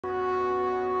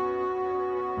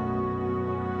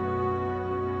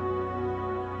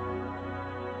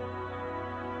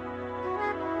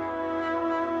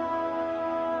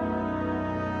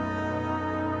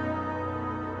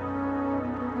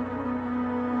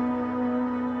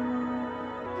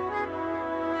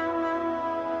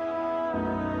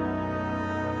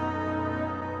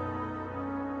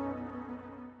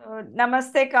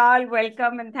Namaste, Carl.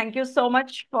 Welcome, and thank you so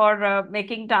much for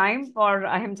making time for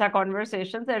Ahimsa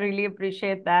conversations. I really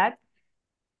appreciate that.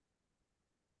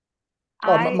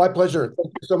 I My pleasure.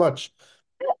 Thank you so much.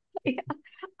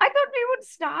 I thought we would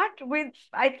start with,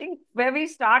 I think, where we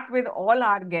start with all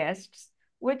our guests,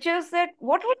 which is that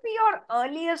what would be your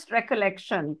earliest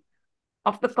recollection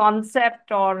of the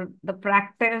concept or the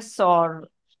practice or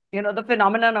the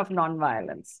phenomenon of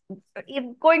nonviolence,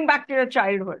 going back to your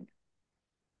childhood?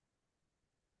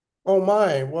 Oh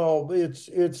my, well, it's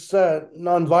that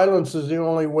nonviolence is the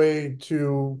only way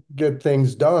to get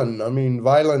things done. I mean,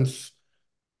 violence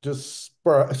just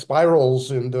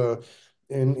spirals in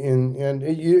and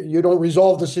you don't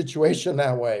resolve the situation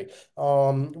that way.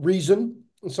 Reason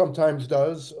sometimes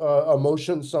does,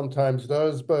 emotion sometimes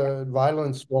does, but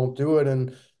violence won't do it.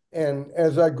 And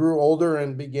as I grew older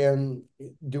and began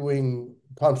doing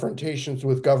confrontations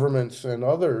with governments and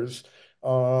others,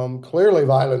 clearly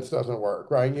violence doesn't work,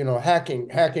 right? You know, hacking,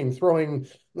 throwing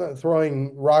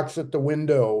rocks at the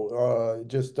window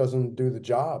just doesn't do the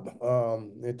job.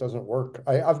 It doesn't work.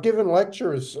 I've given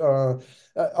lectures.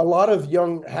 A lot of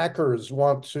young hackers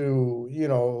want to,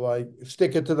 like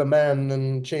stick it to the man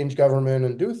and change government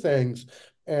and do things.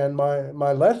 And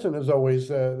my lesson is always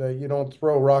that you don't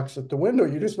throw rocks at the window.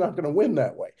 You're just not going to win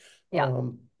that way. Yeah,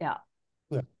 Um, yeah.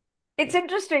 yeah, It's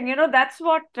interesting, that's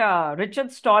what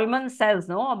Richard Stallman says,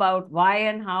 no, about why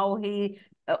and how he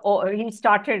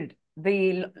started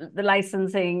the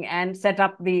licensing and set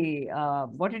up the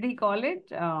what did he call it?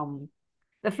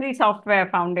 The Free Software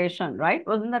Foundation, right?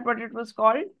 Wasn't that what it was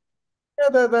called?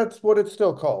 yeah, that's what it's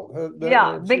still called.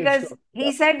 Yeah, It's because still,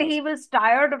 he said he was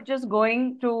tired of just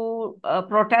going to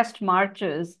protest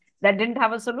marches that didn't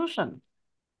have a solution.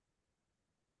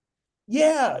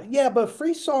 yeah, but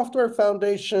Free Software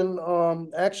Foundation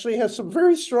actually has some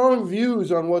very strong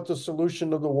views on what the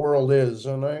solution to the world is,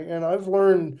 and I've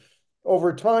learned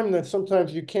over time that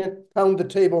sometimes you can't pound the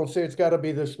table and say it's got to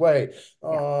be this way.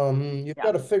 Yeah, You've yeah,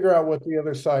 got to figure out what the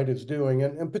other side is doing,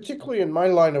 and particularly in my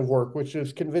line of work, which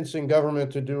is convincing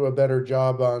government to do a better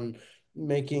job on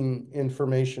making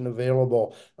information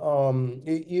available.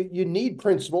 You need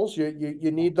principles, you yeah.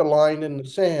 need the line in the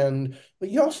sand, but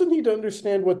you also need to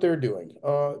understand what they're doing.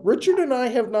 Richard and I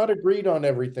have not agreed on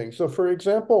everything. So, for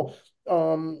example,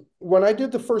 when I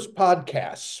did the first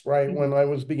podcasts, right, Mhm, when I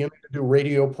was beginning to do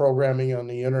radio programming on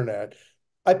the internet,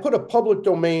 I put a public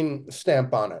domain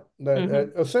stamp on it that,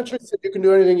 mhm, essentially said you can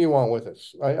do anything you want with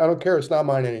this. I don't care. It's not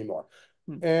mine anymore.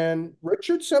 mhm. And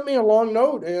Richard sent me a long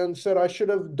note and said I should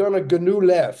have done a GNU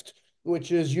left,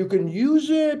 which is you can use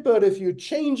it, but if you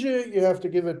change it, you have to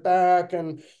give it back.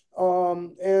 And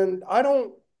I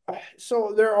don't.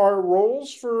 So there are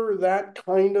roles for that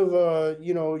kind of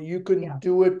you can Yeah,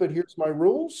 do it, but here's my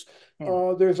rules.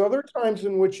 yeah, There's other times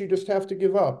in which you just have to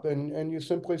give up and you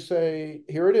simply say,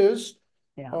 here it is.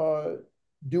 yeah, uh,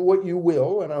 do what you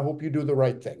will, and I hope you do the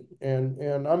right thing.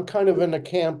 And I'm kind of in a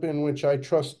camp in which I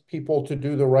trust people to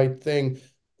do the right thing.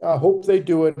 I hope they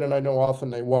do it, and I know often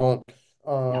they won't.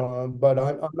 yeah, But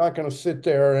I'm not going to sit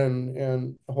there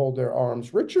and hold their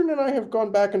arms. Richard and I have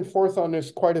gone back and forth on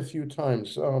this quite a few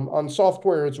times, on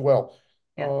software as well.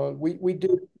 yeah. We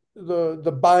did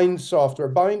the Bind software.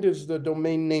 Bind is the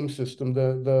domain name system,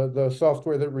 the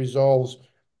software that resolves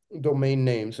domain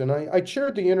names. And I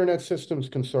chaired the Internet Systems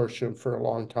Consortium for a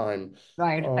long time.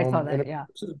 Right. I saw And that. it Yeah.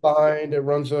 is Bind, it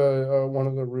runs one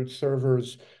of the root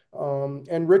servers.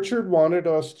 And Richard wanted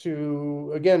us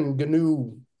to, again,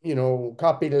 GNU,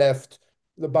 copy left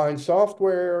the Bind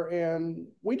software. And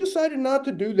we decided not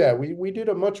to do that. We did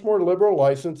a much more liberal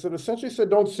license that essentially said,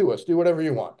 don't sue us, do whatever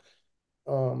you want.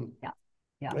 Um, Yeah.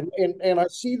 Yeah. and I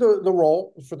see the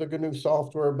role for the GNU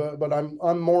software, but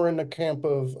I'm more in the camp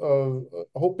of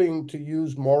hoping to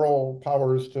use moral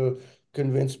powers to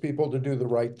convince people to do the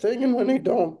right thing, and when they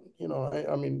don't,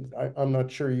 I mean, I'm not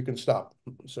sure you can stop.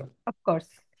 So. Of course.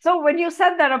 So when you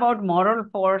said that about moral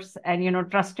force and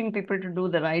trusting people to do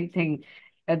the right thing,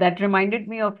 that reminded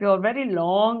me of your very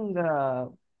long,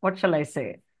 what shall I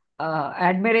say,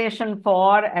 admiration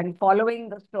for and following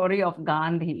the story of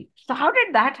Gandhi. So how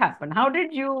did that happen? How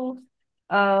did you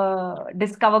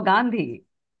discover Gandhi?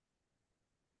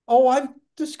 Oh, I've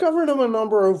discovered them a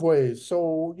number of ways.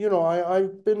 So,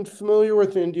 I've been familiar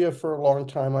with India for a long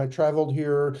time. I traveled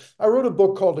here. I wrote a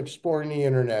book called Exploring the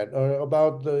Internet,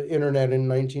 about the internet in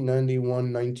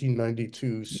 1991,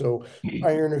 1992. So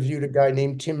I interviewed a guy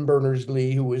named Tim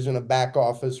Berners-Lee, who was in a back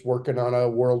office working on a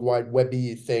World Wide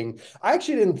Webby thing. I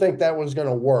actually didn't think that was going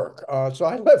to work. So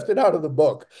I left it out of the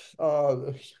book.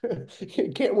 Uh,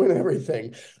 you can't win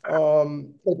everything.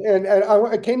 And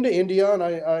I came to India and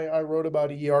I wrote about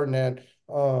ERNet.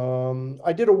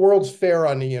 I did a World's Fair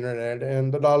on the internet,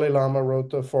 and the Dalai Lama wrote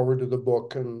the foreword to the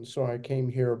book, and so I came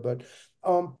here. But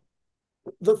um,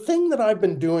 the thing that I've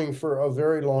been doing for a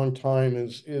very long time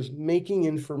is making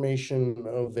information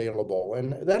available,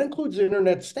 and that includes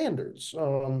internet standards,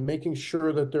 making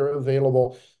sure that they're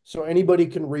available so anybody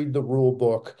can read the rule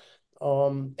book.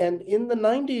 And in the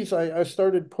 90s, I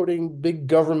started putting big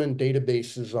government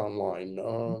databases online,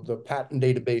 the patent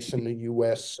database in the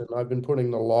US, and I've been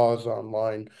putting the laws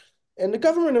online. And the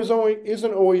government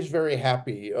isn't always very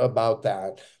happy about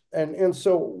that. And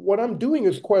so what I'm doing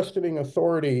is questioning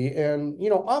authority. And,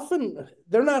 often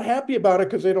they're not happy about it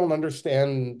because they don't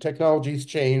understand technology's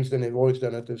changed and they've always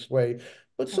done it this way.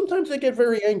 But sometimes they get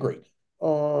very angry.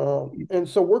 And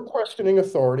so we're questioning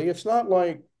authority. It's not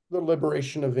like the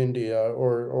liberation of India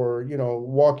or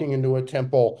walking into a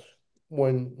temple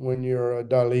when you're a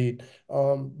Dalit.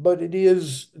 But it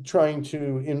is trying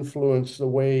to influence the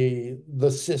way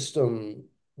the system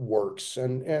works.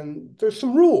 And there's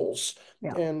some rules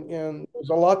Yeah. and there's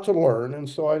a lot to learn. And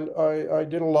so I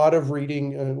did a lot of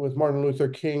reading with Martin Luther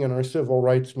King and our civil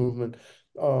rights movement.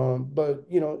 But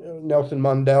Nelson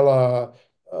Mandela,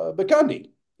 but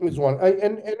Gandhi is one.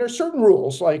 And there's certain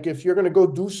rules, like if you're going to go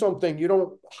do something, you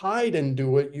don't hide and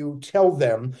do it, you tell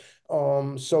them.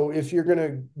 So if you're going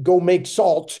to go make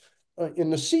salt in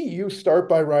the sea, you start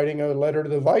by writing a letter to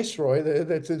the viceroy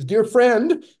that says, dear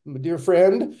friend,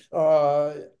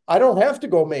 I don't have to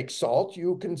go make salt.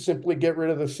 You can simply get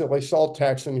rid of the silly salt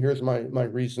tax, and here's my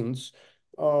reasons.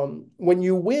 When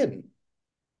you win,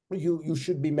 you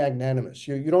should be magnanimous.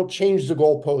 You don't change the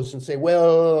goalposts and say,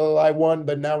 well, I won,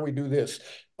 but now we do this.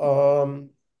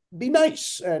 Be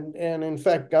nice. And in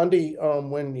fact, Gandhi,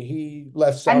 when he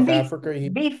left And South Africa, he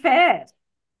be fair.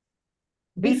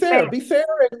 be Be fair, fair be fair,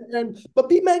 and but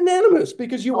be magnanimous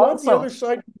because you want the other also.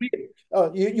 side to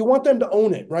win. You want them to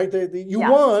own it, right? You Yeah.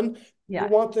 won. You Yeah.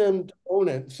 want them to own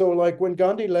it. So, like when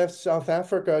Gandhi left South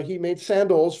Africa, he made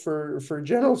sandals for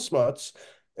General Smuts,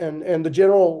 and the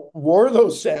general wore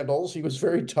those sandals. He was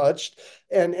very touched,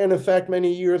 and in fact,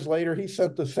 many years later, he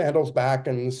sent the sandals back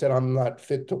and said, "I'm not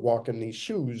fit to walk in these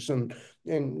shoes." And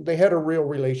they had a real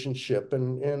relationship.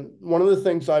 And one of the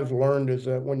things I've learned is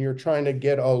that when you're trying to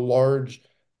get a large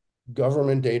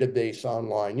government database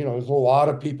online, there's a lot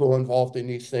of people involved in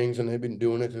these things and they've been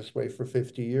doing it this way for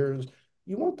 50 years.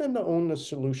 You want them to own the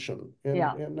solution. And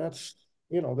Yeah. and that's,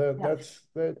 that Yeah.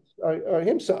 that's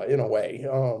ahimsa in a way.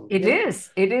 It is.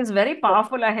 It is very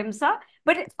powerful, Ahimsa,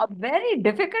 but it's very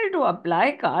difficult to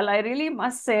apply, Carl. I really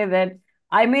must say that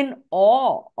I'm in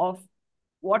awe of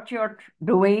what you're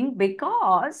doing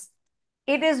because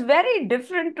it is very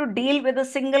different to deal with a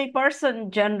single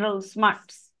person, General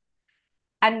Smuts,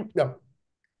 and Yeah.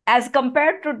 as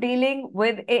compared to dealing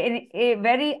with a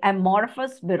very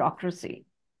amorphous bureaucracy.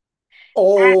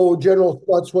 Oh, General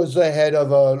Smuts was the head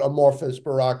of an amorphous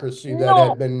bureaucracy that had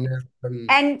No, been,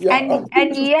 and yeah, and he and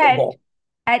was a yet, symbol.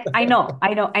 and I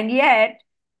know, and yet,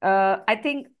 I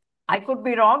think I could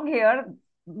be wrong here.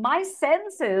 My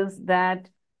sense is that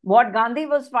what Gandhi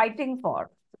was fighting for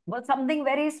was something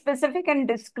very specific and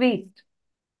discrete.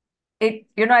 It,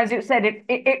 as you said,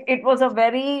 it was a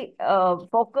very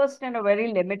focused and a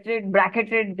very limited,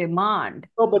 bracketed demand.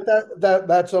 No, but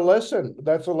that's a lesson.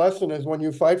 That's a lesson is when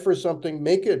you fight for something,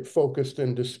 make it focused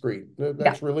and discreet. Yeah,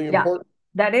 That's really yeah, important.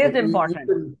 that is You important.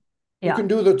 can you Yeah, can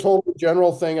do the total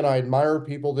general thing, and I admire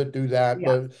people that do that,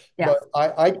 yeah, but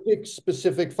yeah. I pick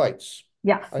specific fights.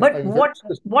 Yeah, but I'm very what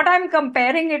specific. I'm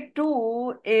comparing it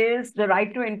to is the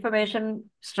right to information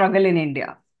struggle in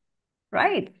India,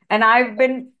 right? And I've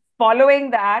been following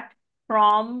that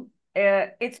from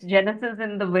its genesis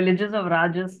in the villages of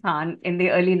Rajasthan in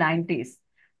the early 90s.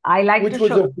 I like to Which was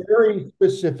show a very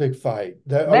specific fight.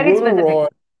 That very Aruna specific. Roy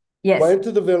Yes, went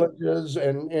to the villages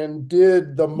and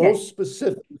did the yes, most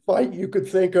specific fight you could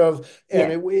think of,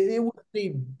 and yes. it was the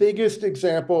biggest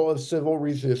example of civil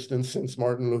resistance since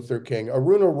Martin Luther King.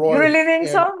 Aruna You Roy really think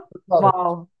and so? others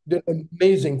Wow. did an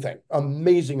amazing thing,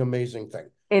 amazing thing.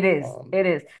 It is. Um, It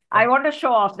is. I want to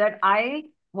show off that I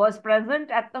was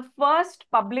present at the first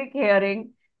public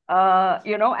hearing,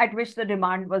 at which the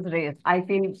demand was raised. I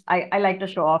feel I like to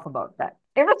show off about that.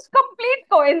 It was complete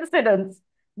coincidence,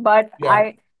 but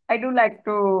yeah, I do like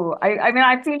to. I mean,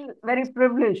 I feel very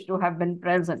privileged to have been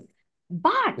present.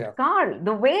 But yeah, Carl,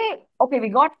 the way okay, we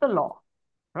got the law,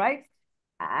 right?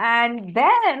 And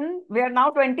then we are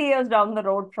now 20 years down the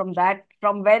road from that,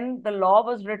 from when the law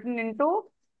was written into,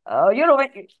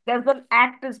 when there's an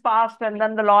act is passed and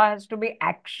then the law has to be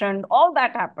actioned, all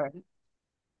that happened.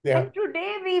 yeah. And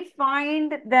today we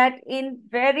find that in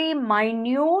very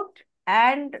minute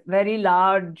and very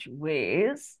large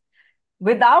ways,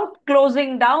 without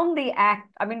closing down the act,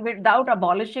 I mean, without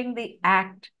abolishing the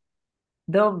act,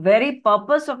 the very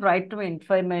purpose of right to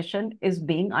information is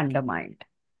being undermined.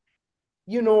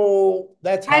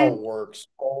 That's how And it works.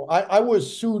 Oh, I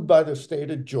was sued by the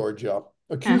state of Georgia,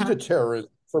 accused uh-huh, of terrorism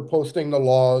for posting the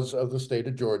laws of the state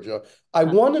of Georgia. I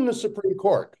uh, won in the Supreme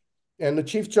Court, and the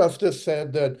Chief Justice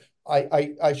said that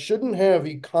I shouldn't have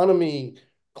economy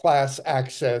class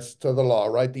access to the law,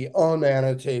 right? The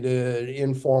unannotated,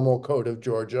 informal code of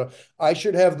Georgia. I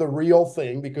should have the real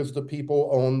thing because the people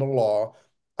own the law.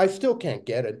 I still can't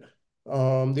get it.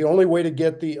 The only way to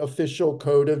get the official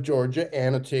code of Georgia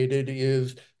annotated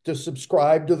is to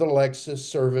subscribe to the Lexis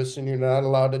service, and you're not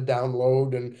allowed to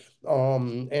download.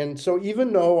 And so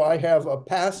even though I have a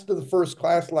pass to the first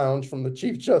class lounge from the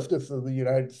Chief Justice of the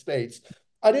United States,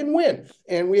 I didn't win,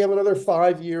 and we have another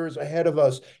 5 years ahead of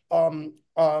us.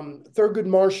 Thurgood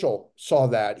Marshall saw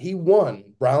that. He won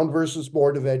Brown versus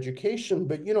Board of Education,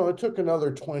 but it took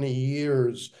another 20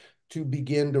 years to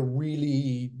begin to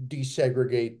really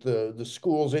desegregate the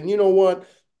schools. And you know what?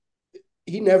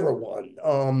 He never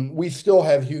won. We still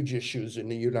have huge issues in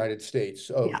the United States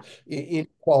yeah, of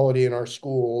inequality in our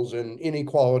schools and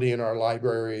inequality in our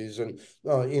libraries and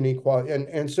inequality.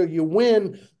 And so you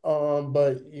win,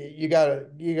 but you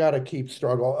gotta keep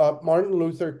struggle. Martin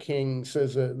Luther King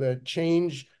says that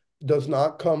change does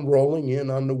not come rolling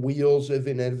in on the wheels of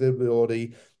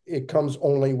inevitability. It comes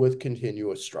only with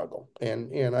continuous struggle.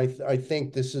 And I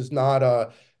think this is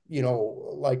not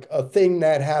like a thing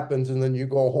that happens and then you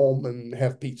go home and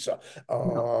have pizza.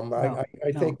 no, no, I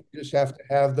no, think you just have to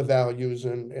have the values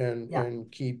and yeah,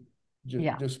 keep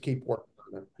yeah. just keep working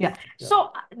on it. Yeah. Yeah.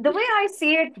 So the way I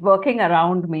see it working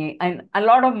around me, and a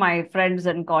lot of my friends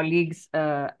and colleagues,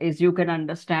 as you can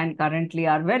understand, currently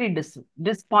are very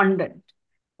despondent.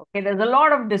 Okay, there's a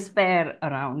lot of despair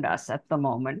around us at the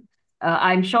moment.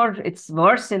 I'm sure it's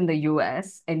worse in the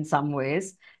US in some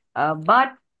ways.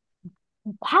 But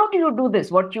how do you do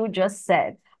this? What you just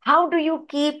said. How do you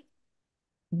keep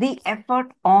the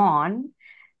effort on?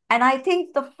 And I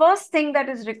think the first thing that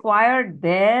is required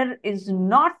there is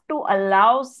not to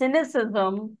allow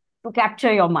cynicism to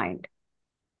capture your mind.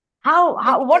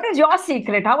 What I is your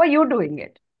secret? How are you doing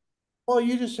it? Well,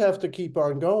 you just have to keep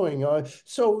on going.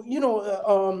 So, in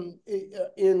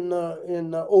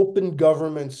the open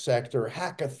government sector,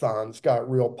 hackathons got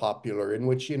real popular, in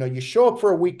which you show up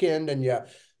for a weekend and you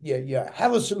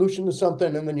have a solution to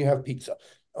something, and then you have pizza.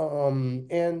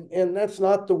 And that's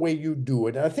not the way you do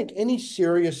it. And I think any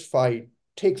serious fight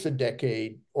takes a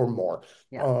decade or more.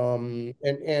 Yeah.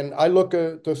 And I look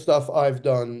at the stuff I've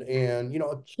done, and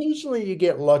occasionally you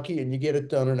get lucky and you get it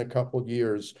done in a couple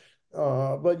years,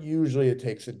 but usually it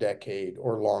takes a decade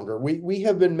or longer. We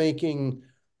have been making,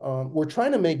 we're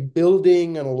trying to make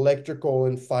building and electrical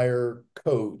and fire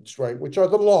codes, right? Which are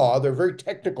the law. They're very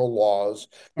technical laws.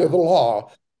 They're Yeah. the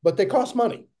law, but they cost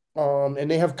money,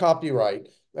 and they have copyright.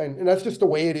 And that's just the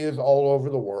way it is all over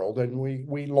the world. And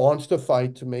we launched a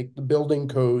fight to make the building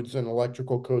codes and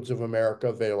electrical codes of America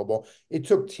available. It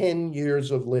took 10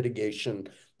 years of litigation.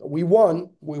 We won.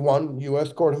 We won.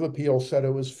 U.S. Court of Appeals said it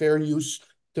was fair use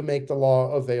to make the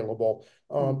law available.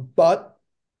 Mm. But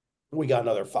we got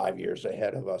another 5 years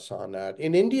ahead of us on that.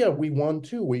 In India, we won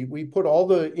too. We put all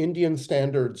the Indian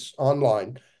standards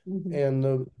online, Mhm. and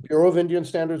the Bureau of Indian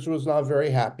Standards was not very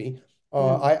happy.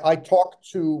 Mm. I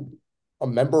talked to a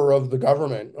member of the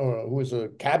government who was a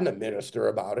cabinet minister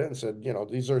about it and said,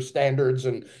 these are standards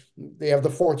and they have the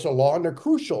force of law and they're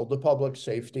crucial to public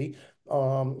safety.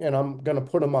 And I'm going to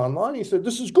put them online. He said,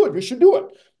 this is good. You should do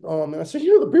it. And I said,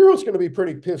 the Bureau's going to be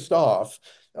pretty pissed off.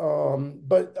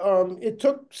 But it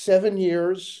took 7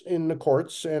 years in the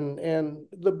courts, and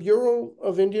the Bureau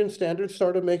of Indian Standards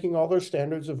started making all their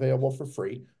standards available for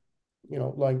free.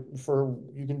 Like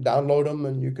you can download them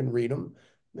and you can read them,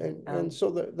 and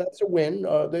so that's a win.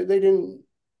 They didn't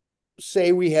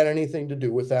say we had anything to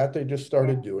do with that. They just Yeah.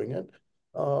 started doing it.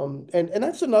 And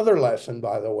that's another lesson,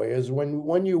 by the way, is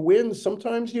when you win,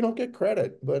 sometimes you don't get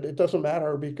credit, but it doesn't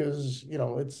matter because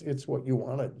it's what you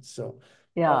wanted. So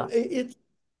Yeah. it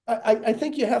I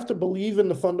think you have to believe in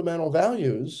the fundamental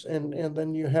values, and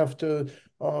then you have to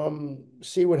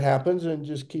see what happens and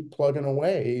just keep plugging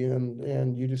away,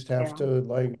 and you just have Yeah. to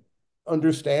like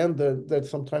understand that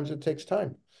sometimes it takes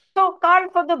time. So, Carl,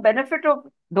 for the benefit of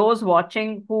those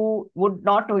watching who would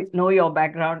not know your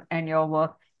background and your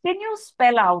work, can you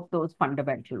spell out those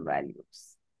fundamental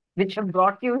values which have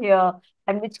brought you here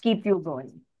and which keep you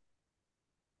going?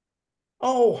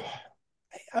 Oh,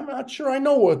 I'm not sure I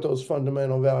know what those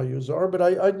fundamental values are, but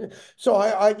I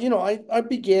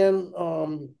began.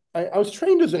 I was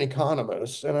trained as an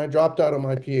economist, and I dropped out of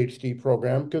my PhD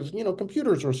program because,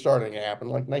 computers were starting to happen,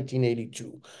 like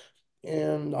 1982.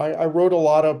 And I wrote a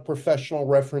lot of professional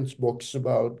reference books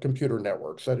about computer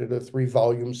networks. I did a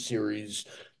 3-volume series,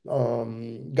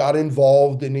 got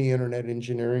involved in the Internet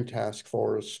Engineering Task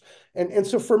Force. And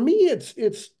so for me,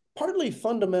 it's partly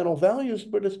fundamental values,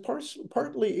 but it's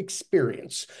partly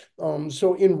experience.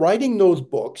 So in writing those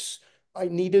books, I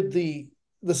needed the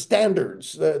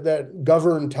standards that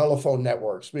govern telephone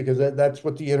networks because that's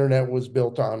what the internet was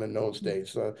built on in those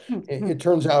days. It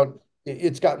turns out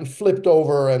it's gotten flipped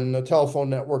over and the telephone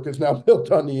network is now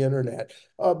built on the internet.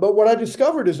 But what I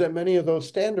discovered is that many of those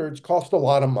standards cost a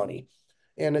lot of money.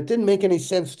 And it didn't make any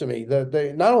sense to me that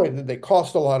they not only did they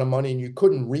cost a lot of money and you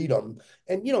couldn't read them,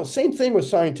 and same thing with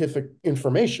scientific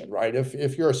information, right?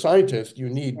 If you're a scientist, you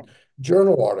Yeah. need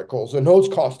journal articles, and those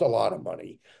cost a lot of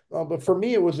money. But for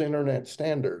me, it was internet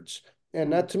standards. And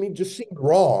Mm, that to me just seemed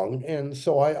wrong. And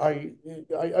so I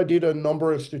did a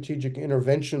number of strategic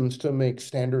interventions to make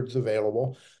standards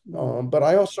available. mm, But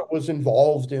I also was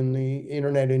involved in the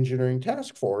Internet Engineering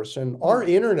Task Force, and our mm.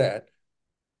 internet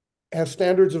has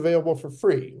standards available for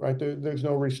free, right? There's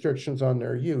no restrictions on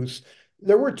their use.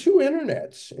 There were two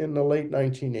internets in the late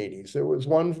 1980s. There was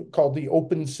one called the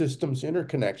Open Systems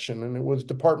Interconnection, and it was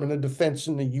Department of Defense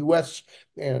in the US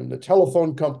and the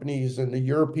telephone companies and the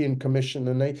European Commission,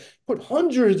 and they put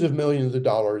hundreds of millions of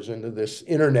dollars into this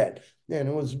internet. And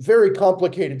it was very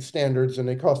complicated standards, and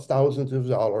they cost thousands of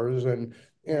dollars. And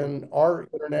Yeah. and our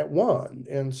internet won.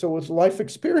 And so it's life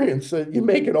experience that you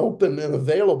make it open and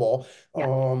available. Yeah.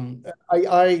 um,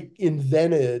 I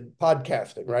invented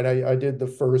podcasting, right? I did the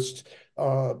first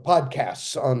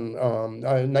podcasts on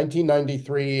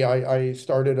 1993. I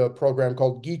started a program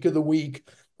called Geek of the Week.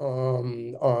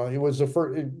 It was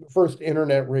the first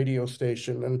internet radio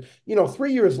station. And,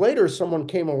 3 years later, someone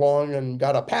came along and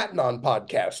got a patent on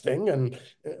podcasting, and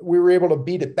we were able to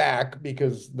beat it back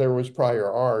because there was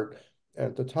prior art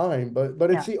at the time.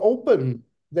 But it's Yeah. the open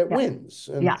that Yeah. wins.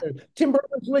 And Yeah. Tim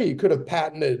Berners-Lee could have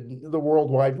patented the World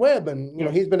Wide Web, and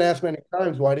Yes. he's been asked many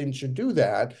times, why didn't you do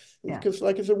that? It's Yeah. because,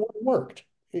 like I said, it wouldn't worked.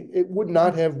 It would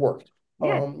not have worked.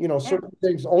 Yes. Yeah. Certain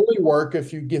things only work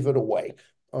if you give it away.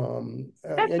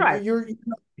 That's And right. you're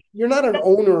not an That,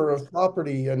 owner of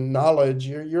property and knowledge.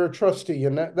 You're a trustee,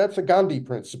 and that's a Gandhi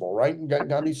principle, right?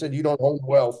 Gandhi said, "You don't own yes.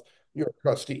 wealth; you're a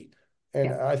trustee." And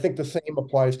Yeah. I think the same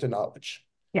applies to knowledge.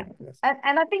 Yeah. Yes.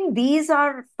 And I think these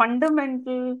are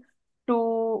fundamental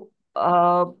to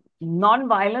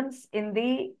non-violence in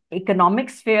the economic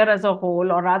sphere as a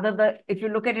whole, or rather, if you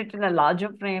look at it in a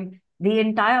larger frame, the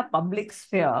entire public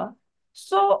sphere.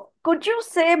 So, could you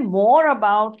say more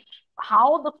about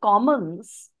how the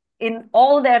commons, in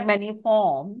all their many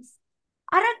forms,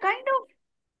 are a kind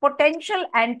of potential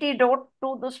antidote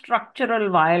to the structural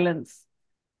violence,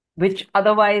 which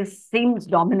otherwise seems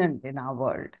dominant in our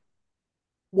world?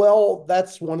 Well,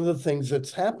 that's one of the things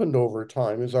that's happened over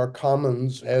time is our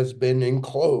commons has been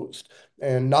enclosed.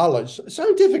 And knowledge,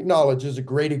 scientific knowledge is a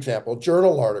great example.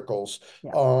 Journal articles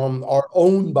Yeah. are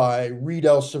owned by Reed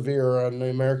Elsevier and the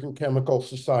American Chemical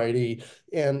Society.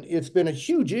 And it's been a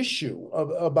huge issue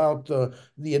about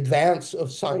the advance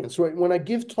of science. When I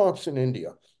give talks in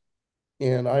India,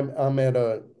 and I'm at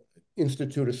a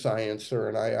Institute of Science or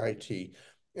an IIT,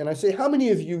 and I say, how many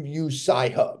of you use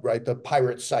Sci-Hub, right? The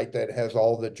pirate site that has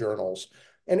all the journals.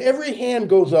 And every hand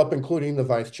goes up, including the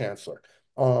vice chancellor,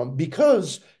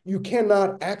 because you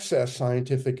cannot access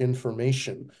scientific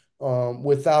information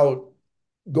without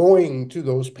going to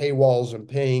those paywalls and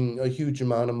paying a huge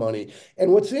amount of money.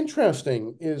 And what's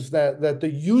interesting is that the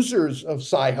users of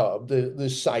Sci-Hub, the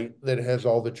site that has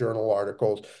all the journal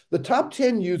articles, the top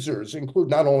 10 users include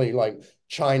not only like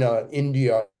China,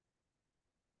 India,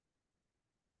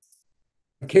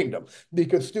 kingdom,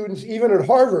 because students, even at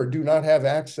Harvard, do not have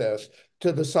access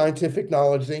to the scientific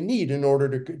knowledge they need in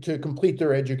order to complete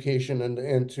their education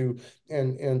and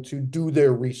to do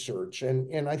their research.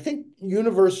 And I think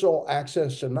universal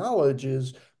access to knowledge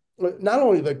is not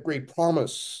only the great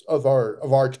promise of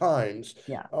our times,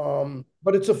 Yeah.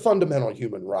 but it's a fundamental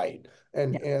human right.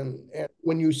 And Yeah. and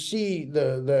when you see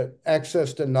the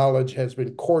access to knowledge has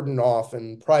been cordoned off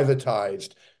and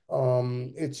privatized,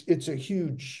 it's a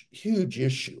huge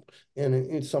issue, and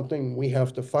it's something we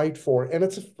have to fight for. And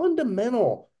it's a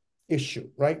fundamental issue,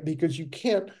 right? Because you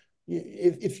can't,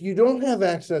 if you don't have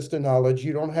access to knowledge,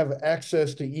 you don't have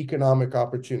access to economic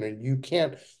opportunity. You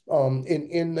can't,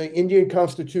 in the Indian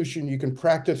Constitution, you can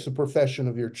practice the profession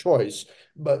of your choice.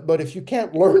 But if you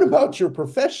can't learn about your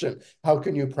profession, how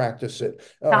can you practice it?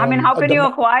 I mean, how A can you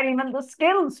acquire even the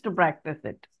skills to practice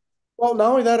it? Well,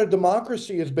 not only that, a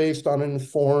democracy is based on an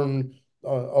informed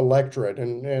electorate.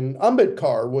 And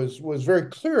Ambedkar was very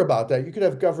clear about that. You could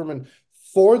have government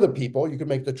for the people, you could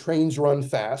make the trains run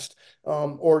fast,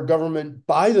 or government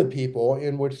by the people,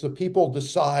 in which the people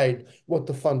decide what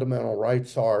the fundamental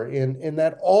rights are. And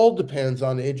that all depends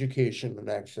on education and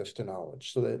access to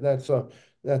knowledge. So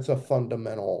that's a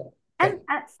fundamental And,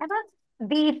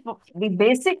 thing. the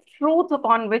basic truth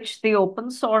upon which the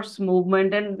open source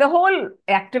movement and the whole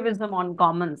activism on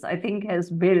commons, I think, has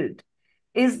built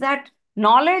is that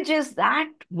knowledge is that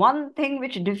one thing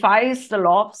which defies the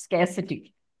law of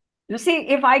scarcity. You see,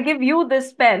 if I give you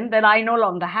this pen, then I no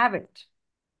longer have it.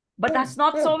 But Yeah, that's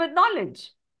not yeah. so with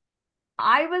knowledge.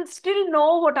 I will still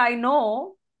know what I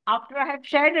know after I have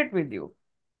shared it with you.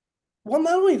 Well,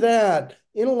 not only that,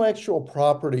 intellectual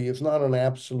property is not an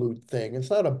absolute thing. It's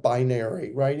not a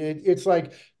binary, right? It's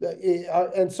like,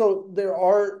 and so there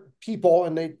are people,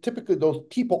 and they typically, those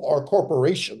people are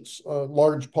corporations,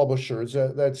 large publishers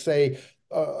that say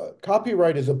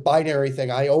copyright is a binary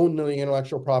thing. I own the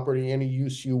intellectual property. Any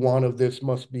use you want of this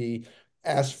must be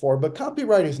asked for. But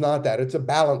copyright is not that. It's a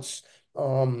balance.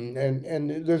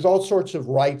 And there's all sorts of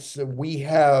rights that we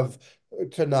have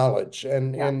to knowledge Yeah,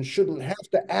 and shouldn't have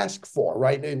to ask for,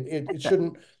 right? And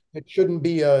exactly. it shouldn't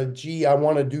be a, gee, I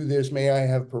want to do this, may I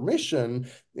have permission?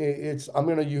 It's, I'm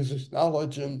going to use this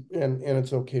knowledge, and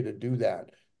it's okay to do that.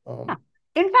 Yeah. Um,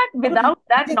 In fact, how do without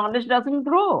that, you, knowledge doesn't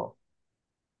grow.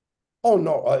 oh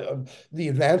no, the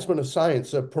advancement of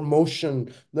science,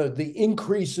 promotion, the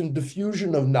increase in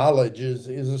diffusion of knowledge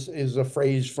is a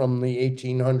phrase from the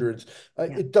 1800s. Yeah.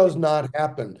 It does not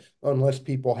happen unless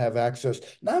people have access.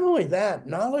 Not only that,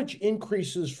 knowledge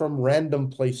increases from random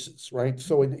places, right?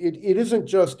 So it isn't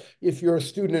just if you're a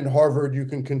student at Harvard, you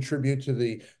can contribute to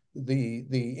the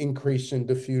increase in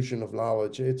diffusion of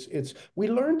knowledge. It's we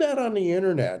learned that on the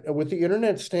internet. With the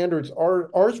internet standards,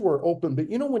 ours were open,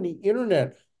 but you know when the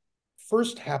internet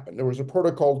first happened, there was a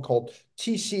protocol called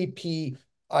TCP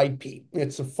IP.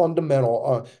 It's a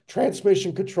fundamental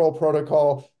transmission control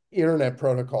protocol, internet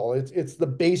protocol. It's the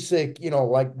basic,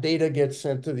 like data gets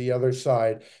sent to the other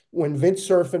side. When Vint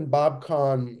Cerf and Bob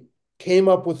Kahn came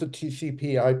up with the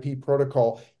TCP IP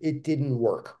protocol, it didn't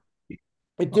work.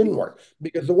 It didn't work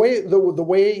because the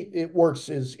way it works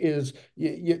is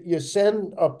you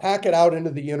send a packet out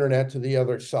into the internet to the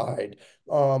other side,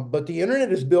 but the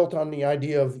internet is built on the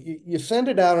idea of you send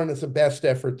it out and it's a best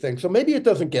effort thing. So maybe it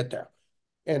doesn't get there,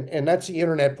 and that's the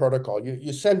internet protocol.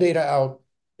 You send data out,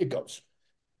 it goes.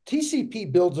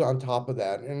 TCP builds on top of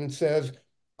that and it says,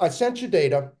 I sent you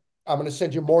data. I'm going to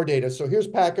send you more data. So here's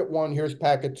packet one, here's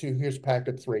packet two, here's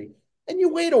packet three. And you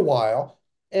wait a while,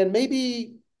 and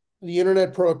maybe the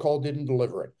internet protocol didn't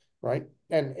deliver it, right?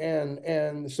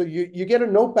 And so you get a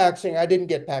note back saying, I didn't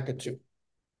get packet two.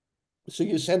 So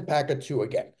you send packet two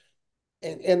again.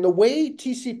 And the way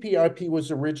TCP IP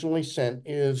was originally sent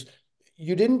is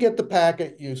you didn't get the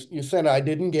packet, you sent I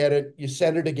didn't get it, you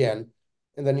send it again,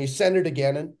 and then you send it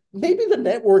again, and maybe the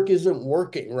network isn't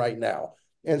working right now.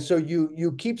 And so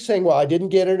you keep saying, well, I didn't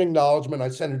get an acknowledgement, I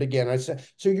sent it again. I said,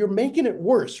 so you're making it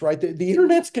worse, right? The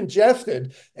internet's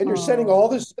congested and you're sending all Oh,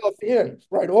 this stuff in,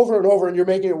 right, over and over, and you're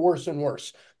making it worse and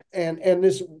worse. And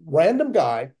this random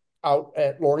guy out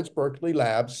at Lawrence Berkeley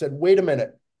Labs said, wait a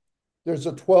minute, there's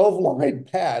a 12-line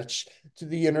patch to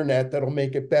the internet that'll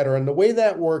make it better. And the way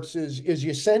that works is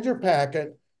you send your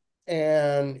packet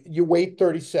and you wait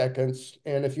 30 seconds.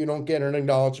 And if you don't get an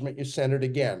acknowledgement, you send it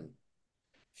again.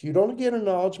 If you don't get an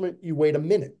acknowledgement, you wait a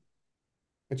minute.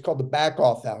 It's called the back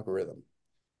off algorithm.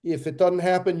 If it doesn't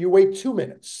happen, you wait 2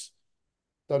 minutes.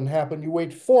 Doesn't happen, you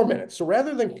wait 4 minutes. So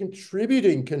rather than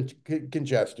contributing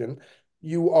congestion,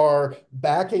 you are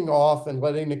backing off and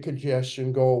letting the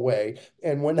congestion go away.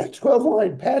 And when that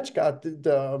 12-line patch got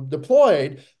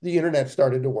deployed, the internet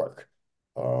started to work.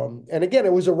 And again,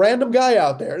 it was a random guy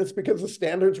out there. It's because the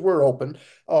standards were open.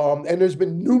 And there's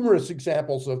been numerous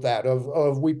examples of that,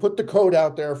 of we put the code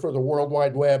out there for the World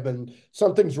Wide Web and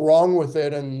something's wrong with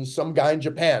it, and some guy in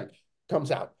Japan comes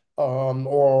out,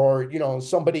 or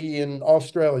somebody in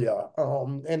Australia.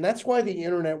 And that's why the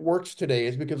internet works today,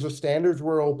 is because the standards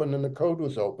were open and the code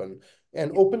was open.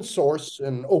 And open source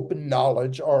and open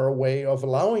knowledge are a way of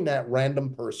allowing that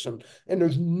random person. And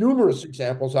there's numerous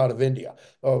examples out of India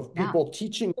of yeah. people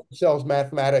teaching themselves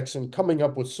mathematics and coming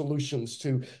up with solutions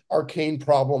to arcane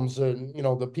problems, and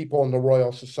the people in the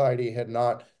Royal Society had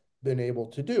not been able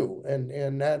to do.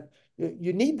 And that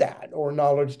you need that, or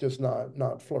knowledge does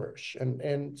not flourish.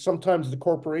 And sometimes the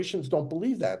corporations don't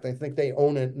believe that. They think they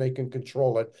own it and they can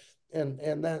control it,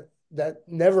 and that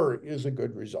never is a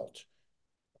good result.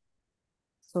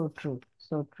 So true.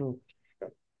 So true.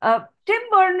 Tim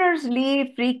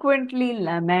Berners-Lee frequently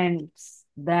laments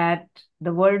that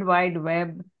the World Wide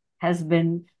Web has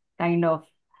been kind of,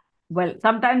 well,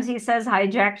 sometimes he says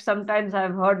hijacked, sometimes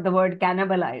I've heard the word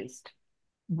cannibalized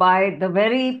by the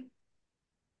very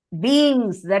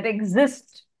beings that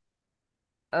exist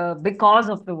because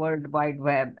of the World Wide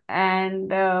Web.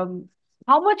 And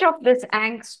how much of this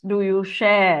angst do you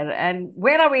share, and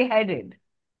where are we headed?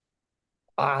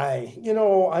 I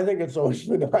think it's always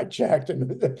been hijacked, and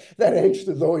that angst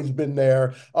has always been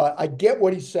there. I get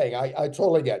what he's saying. I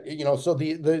totally get. So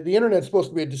the internet's supposed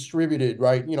to be distributed,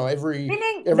 right? Meaning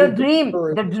Every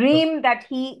believer. the dream that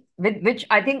he, with which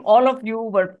I think all of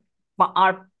you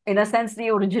are in a sense the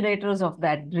originators of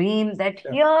that dream, that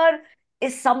Yeah, here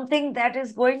is something that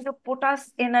is going to put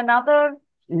us in another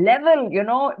level,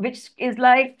 which is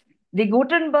like the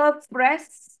Gutenberg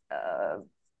press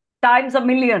times a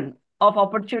million of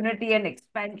opportunity and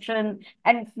expansion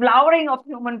and flowering of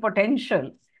human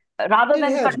potential rather it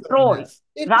than has done control. that.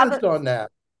 It has Rather, done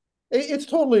that. It's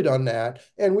totally done that,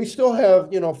 and we still have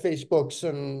Facebooks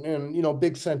and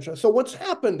big central. So what's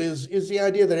happened is the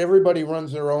idea that everybody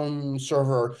runs their own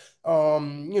server.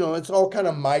 It's all kind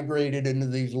of migrated into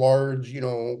these large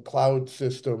cloud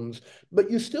systems,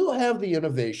 but you still have the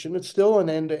innovation. It's still an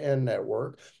end-to-end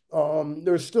network.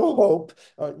 There's still hope.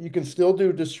 You can still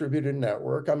do distributed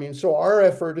network. I mean, so our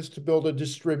effort is to build a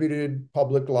distributed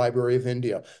public library of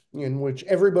India in which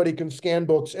everybody can scan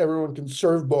books, everyone can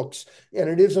serve books, and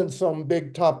it isn't some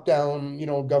big top-down,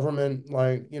 government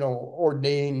like,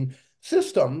 ordained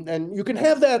system. And you can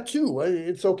have that too.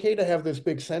 It's okay to have this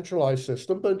big centralized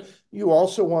system, but you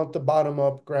also want the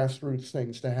bottom-up grassroots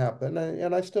things to happen.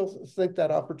 And I still think that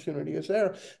opportunity is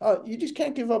there. You just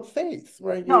can't give up faith,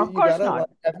 right? no, of You course gotta not. like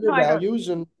have No, your I don't. values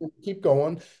and keep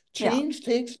going. Yeah, Change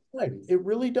takes time. It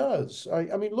really does.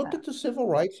 I mean, look yeah, at the civil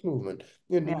rights movement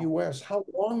in the yeah. US, how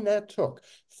long that took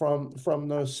from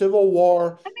the Civil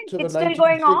War I mean, to the it's still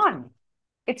going 1960s on.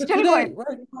 It's to still going. today,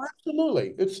 right?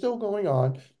 Absolutely. It's still going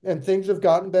on, and things have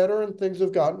gotten better and things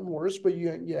have gotten worse, but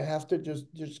you have to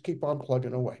just keep on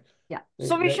plugging away. Yeah.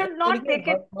 So we And should again, not take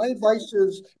it. my advice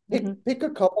is Mhm. pick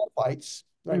a couple fights,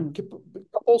 like Mm, a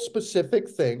couple specific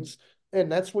things, and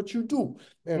that's what you do.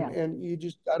 And yeah. and you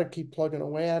just got to keep plugging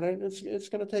away at it. It's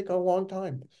going to take a long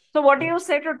time. So what do Uh, you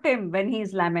say to Tim when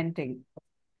he's lamenting?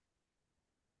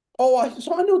 so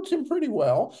I know Tim pretty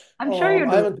well. I'm sure you I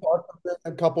do. haven't talked to him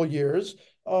in a couple of years.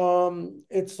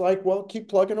 It's like, well, keep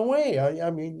plugging away.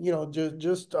 I mean,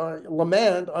 just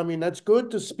lament. I mean, that's good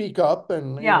to speak up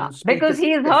Yeah, and speak because it.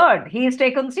 he is heard. He is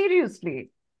taken seriously.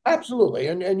 Absolutely,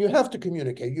 and you have to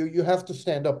communicate. You have to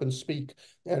stand up and speak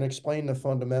and explain the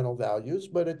fundamental values.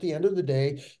 But at the end of the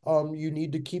day, you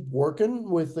need to keep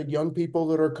working with the young people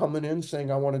that are coming in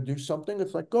saying, "I want to do something."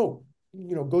 It's like, go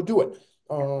do it.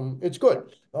 Yeah. It's good.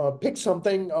 Pick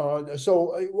something.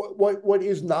 What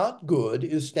is not good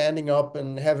is standing up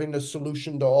and having a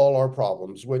solution to all our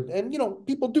problems. And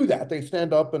people do that. They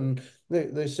stand up and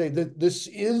they say that this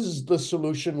is the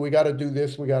solution. We got to do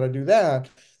this. We got to do that.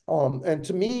 And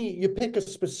to me, you pick a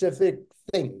specific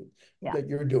thing Yeah. that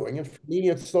you're doing. And for me,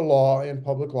 it's the law in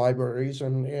public libraries.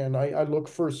 And I look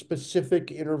for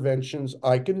specific interventions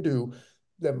I can do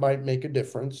that might make a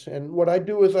difference. And what I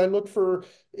do is I look for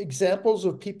examples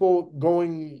of people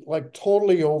going like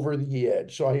totally over the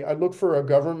edge. So I look for a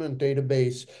government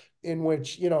database in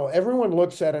which, everyone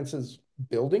looks at it and says,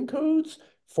 building codes?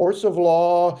 Force of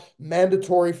law,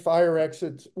 mandatory fire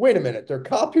exits. Wait a minute, they're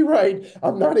copyright.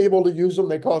 I'm not able to use them.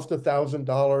 They cost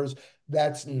 $1,000.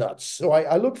 That's nuts. So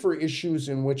I look for issues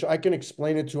in which I can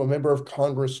explain it to a member of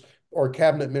Congress or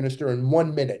cabinet minister in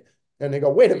 1 minute. And they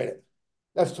go, wait a minute,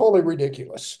 that's totally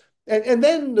ridiculous. And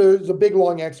then there's a big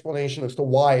long explanation as to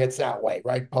why it's that way,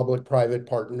 right? Public-private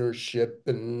partnership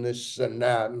and this and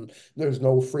that, and there's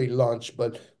no free lunch.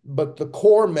 But the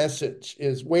core message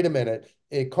is, wait a minute,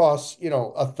 it costs,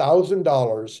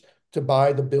 $1,000 to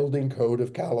buy the building code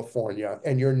of California,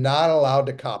 and you're not allowed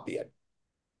to copy it.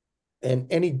 And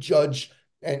any judge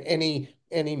and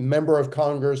any member of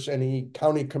Congress, any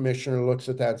county commissioner looks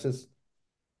at that and says,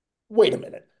 wait a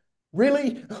minute,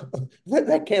 really?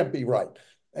 That can't be right.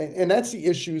 And that's the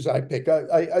issues I pick.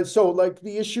 So like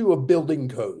the issue of building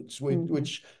codes, Mhm.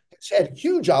 which has had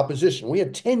huge opposition. We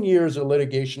had 10 years of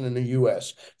litigation in the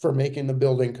US for making the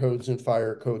building codes and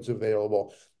fire codes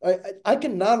available. I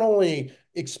can not only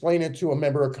explain it to a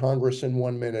member of Congress in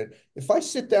 1 minute, if I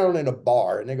sit down in a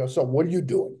bar and they go, so what are you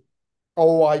doing?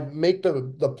 Oh, I make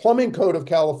the plumbing code of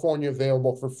California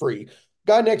available for free.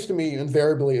 Guy next to me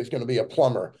invariably is going to be a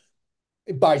plumber.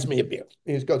 It buys me a beer.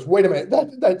 He goes, wait a minute,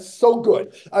 that's so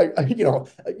good.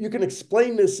 You can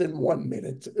explain this in 1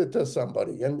 minute to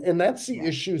somebody. And that's the Yeah.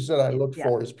 issues that I look Yeah.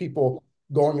 for is people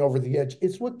going over the edge.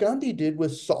 It's what Gandhi did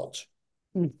with salt.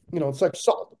 Mm. It's like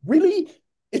salt. Really?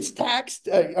 It's taxed.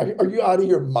 Are you out of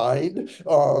your mind?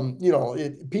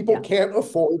 People Yeah, can't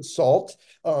afford salt.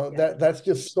 yeah. That's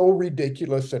just so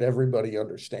ridiculous that everybody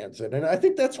understands it. And I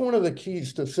think that's one of the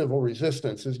keys to civil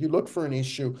resistance is you look for an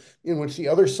issue in which the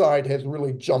other side has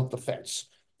really jumped the fence.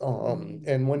 Mm.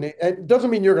 And it doesn't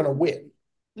mean you're going to win,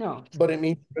 No. but it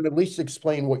means you can at least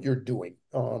explain what you're doing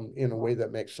in a way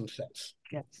that makes some sense.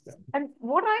 Yes. Yeah. And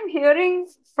what I'm hearing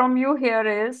from you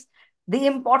here is the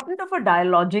importance of a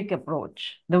dialogic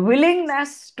approach, the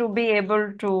willingness to be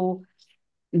able to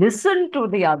listen to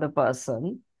the other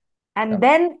person and Yeah.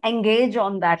 then engage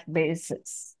on that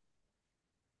basis.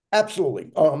 Absolutely.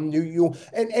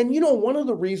 One of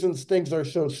the reasons things are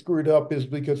so screwed up is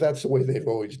because that's the way they've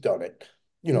always done it.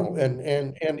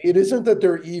 Mm. And it isn't that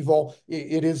they're evil.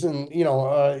 It isn't,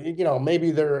 maybe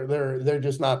they're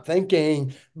just not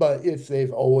thinking, but it's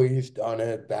they've always done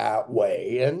it that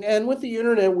way. And with the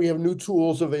internet, we have new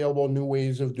tools available, new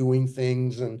ways of doing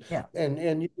things, and Yeah.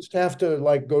 and you just have to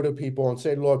like go to people and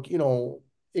say, look,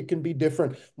 it can be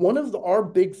different. One of our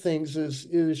big things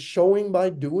is showing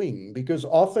by doing, because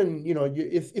often,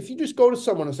 if you just go to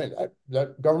someone and say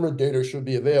that government data should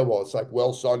be available, it's like,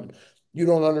 well, son, you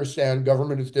don't understand.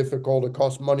 Government is difficult. It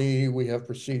costs money. We have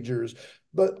procedures.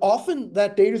 But often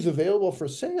that data is available for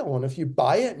sale. And if you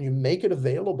buy it and you make it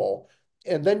available,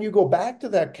 and then you go back to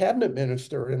that cabinet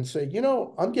minister and say,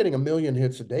 I'm getting 1 million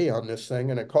hits a day on this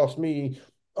thing, and it cost me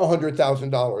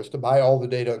 $100,000 to buy all the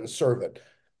data and serve it,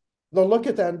 they'll look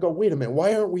at that and go, wait a minute,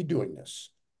 why aren't we doing this?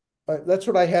 That's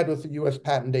what I had with the U.S.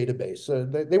 patent database.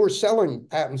 They were selling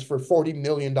patents for $40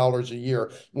 million a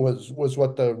year was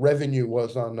what the revenue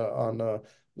was on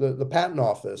the patent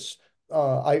office.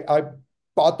 I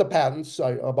bought the patents.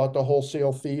 I bought the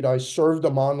wholesale feed. I served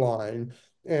them online.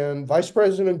 And Vice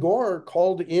President Gore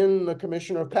called in the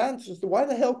Commissioner of Patents and said, why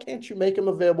the hell can't you make them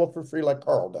available for free like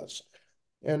Carl does?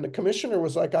 And the commissioner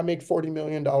was like, I make $40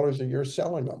 million a year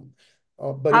selling them.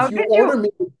 But How if you did order you?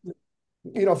 me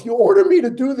if you order me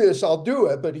to do this, I'll do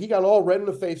it. But he got all red in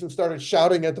the face and started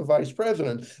shouting at the vice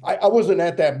president. I wasn't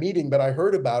at that meeting, but I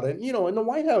heard about it. In the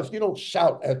White House, you don't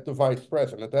shout at the vice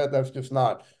president. That's just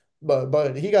not.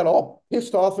 But he got all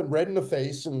pissed off and red in the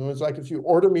face and was like, if you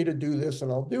order me to do this,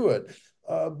 and I'll do it.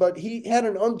 But he had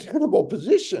an untenable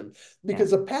position Yeah.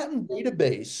 because a patent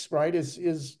database, right,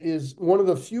 is one of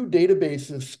the few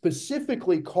databases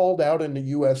specifically called out in the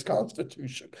U.S.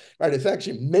 Constitution. Right, it's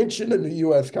actually mentioned in the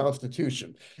U.S.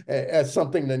 Constitution as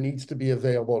something that needs to be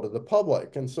available to the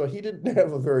public, and so he didn't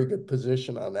have a very good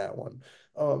position on that one.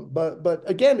 But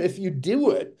again, if you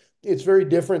do it, it's very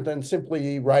different than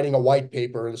simply writing a white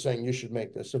paper and saying you should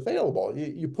make this available.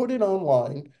 You put it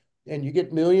online, and you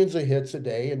get millions of hits a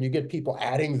day, and you get people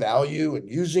adding value and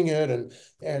using it, and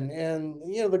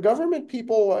the government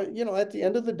people, at the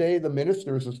end of the day, the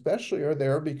ministers especially are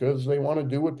there because they want to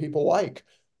do what people like.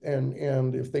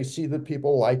 And if they see that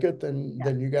people like it, then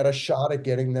Yeah. you got a shot at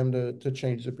getting them to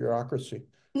change the bureaucracy.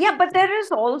 Yeah, but there is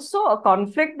also a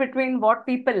conflict between what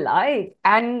people like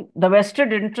and the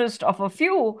vested interest of a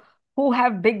few who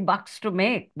have big bucks to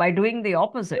make by doing the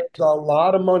opposite. A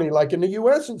lot of money, like in the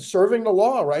U.S., it's serving the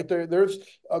law, right? There's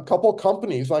a couple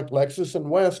companies like Lexus and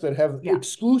West that have Yeah.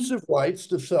 exclusive rights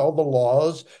to sell the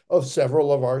laws of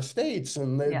several of our states,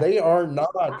 and Yeah. they are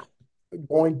not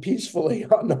going peacefully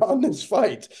on this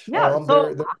fight. Yeah.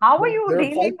 So how are you They're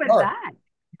dealing fighting with hard. that?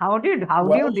 How do you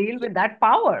Well, deal with that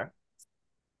power?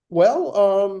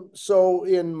 so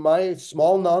in my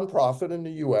small nonprofit in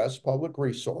the U.S., Public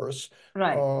Resource,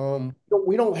 Right.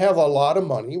 we don't have a lot of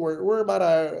money. We're about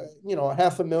a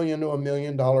 $500,000 to $1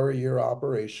 million a year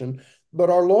operation, but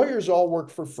our lawyers all work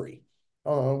for free.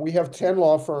 We have 10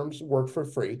 law firms work for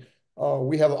free.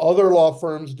 We have other law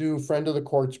firms do friend of the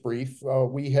courts brief.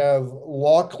 We have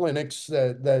law clinics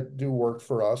that do work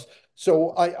for us.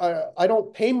 So I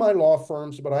don't pay my law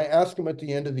firms, but I ask them at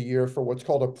the end of the year for what's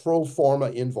called a pro forma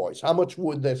invoice. How much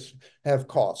would this have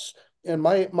cost? And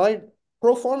my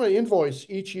pro forma invoice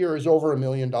each year is over $1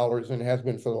 million and has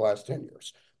been for the last 10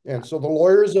 years. Yeah. And so the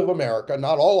lawyers of America,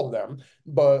 not all of them,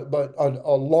 but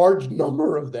a large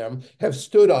number of them have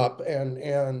stood up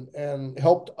and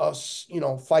helped us,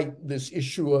 fight this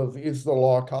issue of is the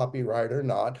law copyright or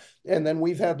not. And then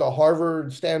we've had the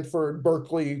Harvard, Stanford,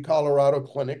 Berkeley, Colorado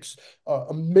clinics,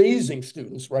 amazing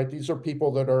students, right? These are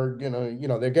people that are,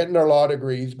 they're getting their law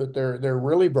degrees, but they're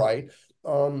really bright.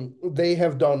 They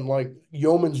have done like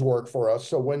yeoman's work for us.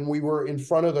 So when we were in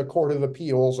front of the Court of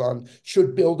Appeals on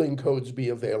should building codes be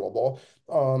available,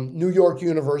 New York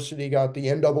University got the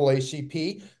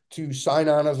NAACP to sign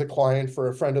on as a client for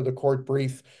a friend of the court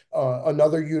brief.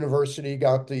 Another university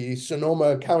got the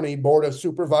Sonoma County Board of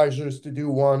Supervisors to do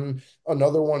one.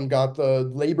 Another one got the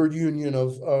labor union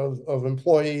of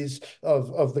employees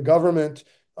of the government.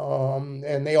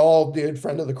 And they all did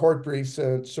friend of the court briefs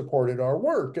and supported our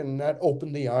work. And that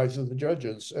opened the eyes of the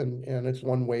judges. And it's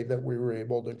one way that we were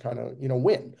able to kind of,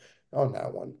 win on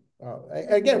that one.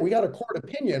 Again, we got a court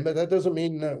opinion, but that doesn't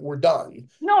mean that we're done,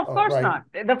 No, of course right? not.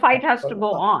 The fight has to But,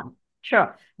 go on.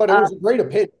 Sure. but it Uh, was a great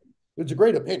opinion. It's a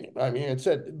great opinion. I mean, it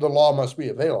said the law must be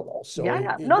available. So, yeah,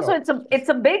 yeah. No, so it's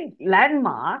a big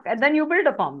landmark, and then you build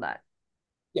upon that.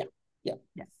 yeah, yeah.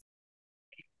 Yes.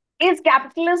 Is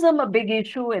capitalism a big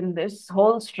issue in this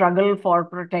whole struggle for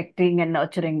protecting and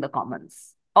nurturing the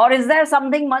commons? Or is there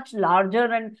something much larger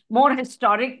and more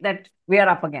historic that we are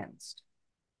up against?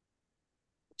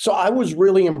 So I was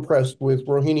really impressed with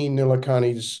Rohini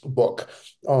Nilekani's book,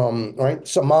 right?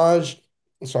 Samaj,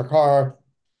 Sarkar,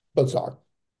 Bazar.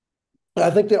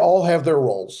 I think they all have their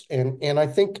roles. And I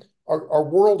think our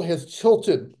world has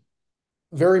tilted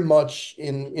very much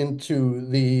into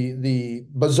the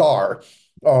bazaar,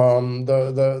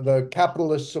 the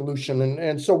capitalist solution.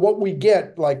 And so what we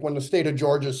get, like when the state of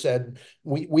Georgia said,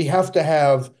 we have to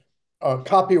have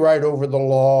copyright over the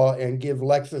law and give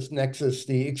LexisNexis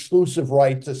the exclusive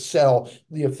right to sell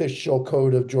the official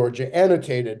code of Georgia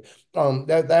annotated.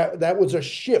 That was a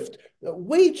shift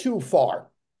way too far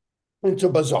into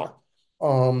bazaar.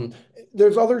 Um,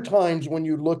 there's other times when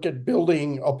you look at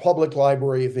building a public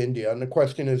library of India, and the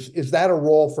question is that a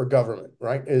role for government,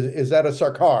 right? Is that a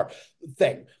Sarkar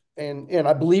thing? And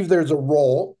I believe there's a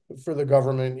role for the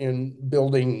government in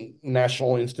building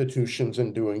national institutions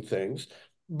and doing things.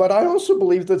 But I also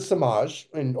believe that Samaj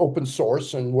and open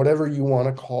source and whatever you want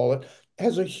to call it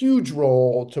has a huge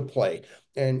role to play.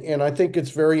 And I think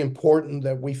it's very important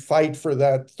that we fight for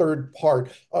that third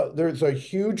part. There's a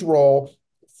huge role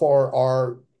for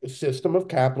our system of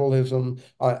capitalism.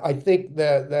 I think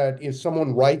that if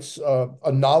someone writes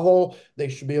a novel, they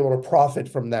should be able to profit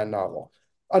from that novel.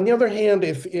 On the other hand,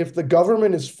 if the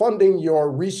government is funding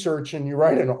your research and you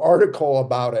write an article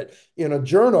about it in a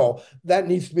journal, that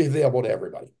needs to be available to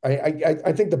everybody.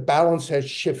 I think the balance has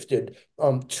shifted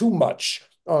too much.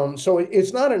 So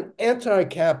it's not an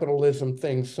anti-capitalism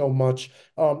thing so much.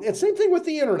 And same thing with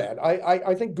the internet.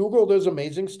 I think Google does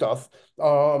amazing stuff.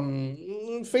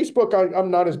 Facebook,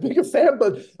 I'm not as big a fan,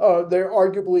 but they're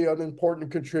arguably an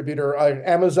important contributor.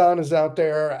 Amazon is out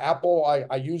there. Apple,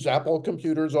 I use Apple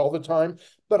computers all the time,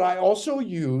 but I also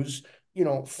use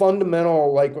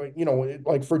fundamental,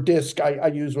 like for disk, I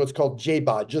use what's called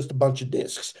JBOD, just a bunch of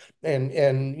disks, and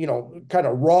kind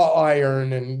of raw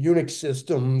iron and Unix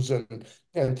systems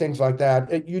and things like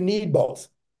that. You need both.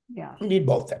 Yeah. You need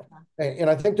both there. And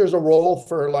I think there's a role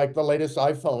for like the latest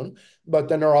iPhone, but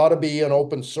then there ought to be an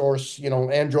open source,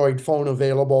 Android phone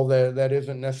available that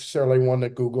isn't necessarily one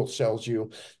that Google sells you.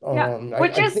 Yeah.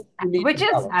 Which I is think you need which a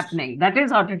is balance. happening. That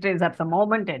is what it is at the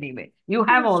moment anyway. You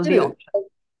have It all the is. options.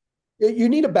 You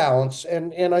need a balance,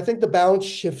 and I think the balance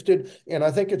shifted, and I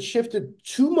think it shifted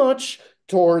too much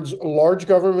towards large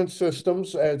government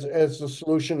systems as the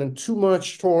solution, and too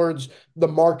much towards the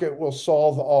market will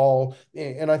solve all.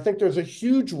 And I think there's a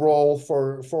huge role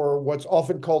for what's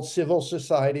often called civil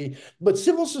society, but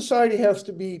civil society has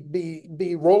to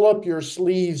be roll up your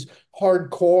sleeves,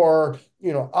 hardcore,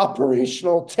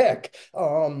 operational tech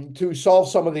to solve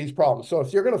some of these problems. So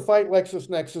if you're going to fight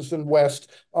LexisNexis and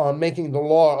West on making the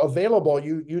law available,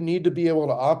 you need to be able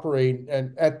to operate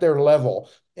at their level.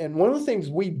 And one of the things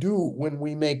we do when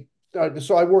we make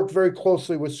so I work very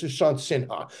closely with Sushant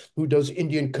Sinha, who does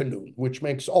Indian Canoe, which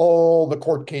makes all the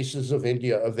court cases of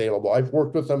India available. I've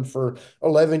worked with him for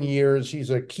 11 years.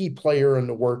 He's a key player in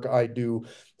the work I do.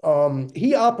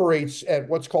 He operates at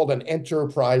what's called an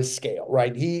enterprise scale,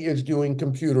 right? He is doing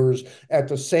computers at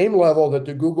the same level that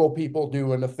the Google people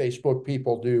do and the Facebook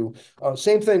people do.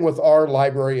 Same thing with our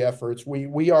library efforts.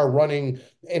 We are running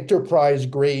enterprise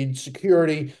grade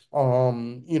security,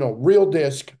 real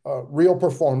disk, real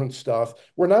performance stuff.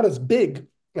 We're not as big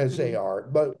as they Mhm. are,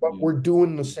 but we're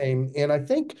doing the same. And I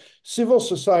think civil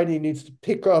society needs to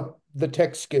pick up the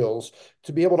tech skills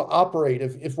to be able to operate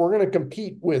if we're going to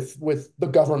compete with the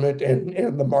government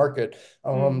and the market,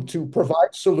 Mm. to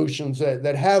provide solutions that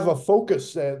have a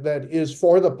focus that is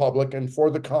for the public and for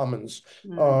the commons.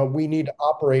 Mm. We need to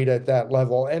operate at that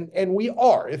level, and we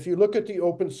are. If you look at the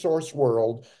open source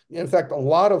world, in fact, a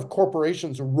lot of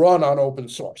corporations run on open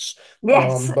source.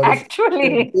 Yes, But if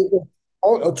actually.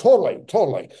 Totally,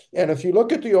 totally. And if you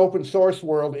look at the open source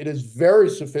world, it is very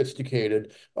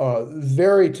sophisticated,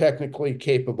 very technically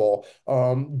capable,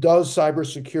 does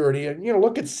cybersecurity. And,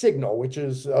 look at Signal, which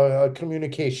is a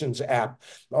communications app.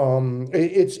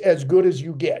 It's as good as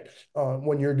you get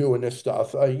when you're doing this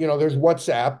stuff. There's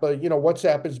WhatsApp, but,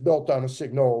 WhatsApp is built on a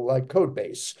Signal like code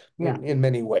base Yeah, in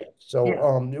many ways. So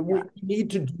yeah, we yeah. need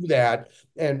to do that,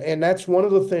 and that's one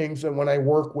of the things. And when I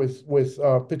work with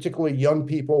particularly young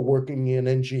people working in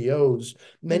NGOs,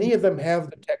 Mm, many of them have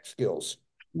the tech skills.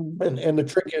 mm. And the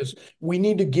trick is we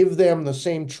need to give them the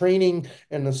same training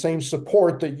and the same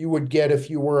support that you would get if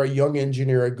you were a young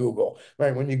engineer at Google,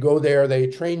 right? When you go there, they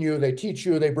train you, they teach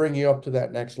you, they bring you up to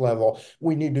that next level.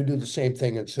 We need to do the same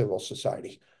thing in civil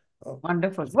society. Uh,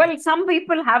 Wonderful. Well, some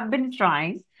people have been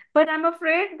trying, but I'm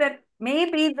afraid that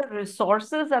maybe the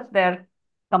resources at their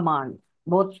command,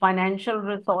 both financial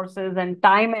resources and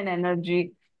time and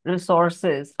energy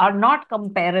resources, are not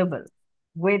comparable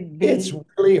with It's the,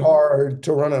 really hard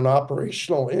to run an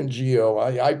operational NGO.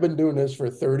 I've been doing this for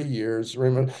 30 years.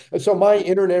 Remember? yeah, So my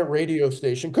internet radio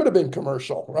station could have been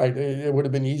commercial, right? It would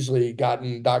have been easily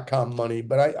gotten .com money,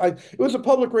 but it was a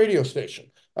public radio station.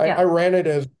 I yeah, ran it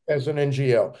as an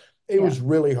NGO. It yeah, was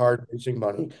really hard raising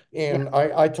money. yeah, And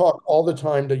I talk all the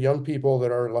time to young people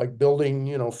that are like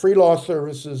building, free law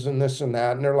services and this and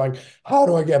that. And they're like, how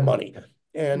do I get money?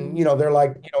 And, mm, they're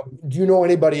like, do you know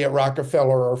anybody at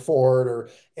Rockefeller or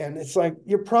Ford and it's like,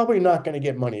 you're probably not going to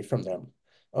get money from them.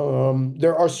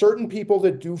 There are certain people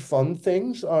that do fund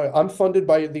things. I'm funded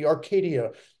by the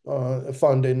Arcadia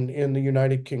Fund in the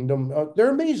United Kingdom.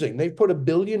 They're amazing. They've put $1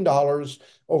 billion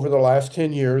over the last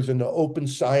 10 years into open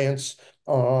science.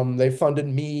 They funded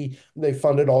me. They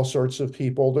funded all sorts of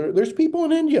people. There's people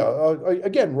in India.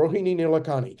 Again, Rohini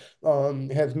Nilekani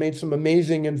has made some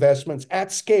amazing investments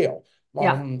at scale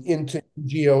yeah, into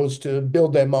NGOs to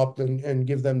build them up and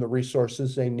give them the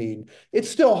resources they need. It's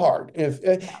still hard. If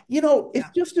yeah, it's yeah.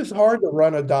 just as hard to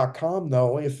run a .com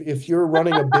though. If you're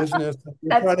running a business, you're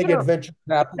That's trying to get true. venture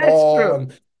That's capital, true.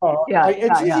 and Yeah,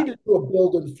 it's yeah, easy yeah. to do a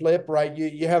build and flip, right?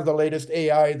 You have the latest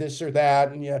AI, this or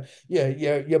that, and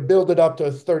you build it up to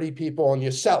 30 people and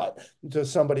you sell it to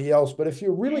somebody else. But if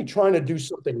you're really trying to do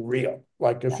something real,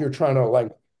 like if Yeah. you're trying to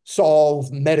like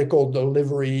solve medical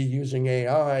delivery using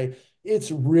AI,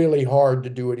 it's really hard to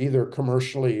do it either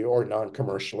commercially or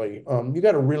non-commercially. You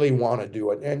got to really want to do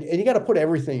it, and you got to put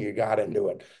everything you got into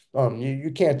it.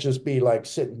 You can't just be like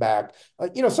sitting back.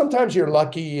 Sometimes you're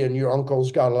lucky and your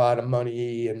uncle's got a lot of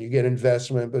money and you get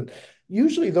investment, but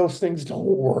usually those things don't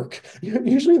work.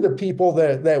 Usually the people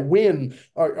that win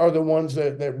are the ones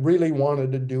that really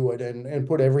wanted to do it and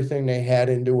put everything they had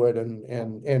into it. And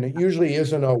it usually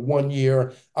isn't a 1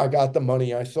 year, I got the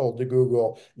money, I sold to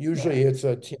Google. Yeah, Usually it's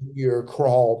a 10-year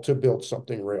crawl to build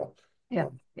something real. yeah,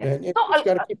 yeah. And So you just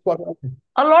got to keep plugging.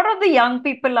 a lot of the young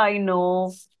people I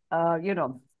know,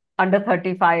 under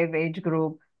 35 age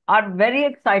group, are very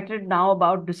excited now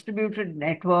about distributed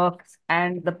networks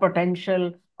and the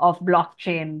potential of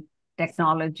blockchain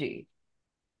technology.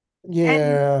 And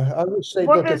Yeah, I wish they'd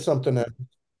what look at is something else.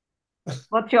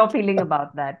 what's your feeling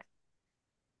about that?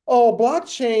 Oh,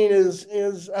 blockchain is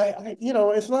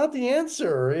it's not the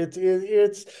answer.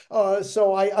 It's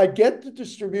so I get the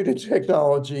distributed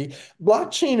technology.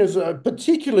 Blockchain is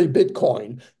particularly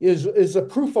Bitcoin is a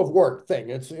proof of work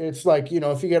thing. It's like,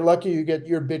 if you get lucky, you get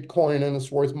your Bitcoin and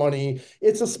it's worth money.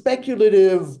 It's a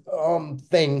speculative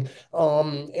thing.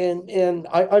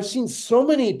 I've seen so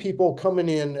many people coming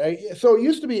in. So it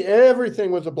used to be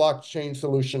everything was a blockchain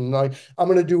solution. Like I'm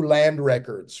going to do land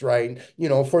records, right?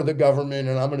 For the government,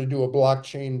 and I'm going to do a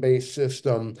blockchain-based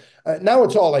system. Now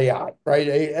it's all AI, right?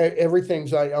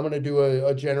 Everything's I'm going to do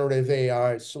a generative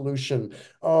AI solution.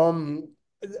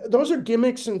 Those are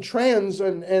gimmicks and trends,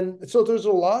 and so there's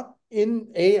a lot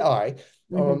in AI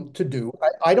Hmm. to do.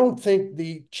 I don't think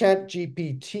the chat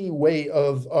GPT way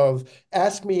of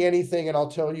ask me anything and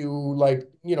I'll tell you like,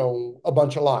 a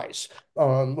bunch of lies.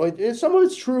 Some of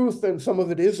it's truth and some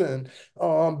of it isn't.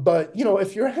 But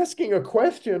if you're asking a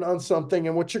question on something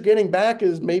and what you're getting back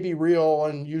is maybe real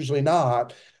and usually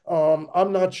not,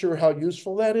 I'm not sure how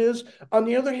useful that is. On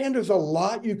the other hand, there's a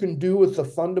lot you can do with the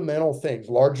fundamental things,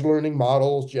 large learning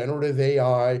models, generative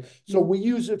AI. So we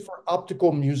use it for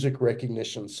optical music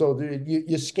recognition. So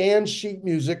you scan sheet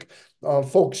music,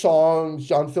 folk songs,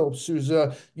 John Philip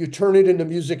Sousa, you turn it into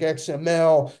music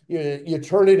XML, you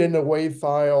turn it into WAV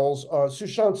files.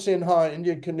 Sushant Sinha,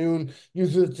 Indian Canoe,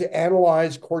 uses it to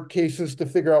analyze court cases to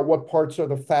figure out what parts are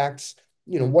the facts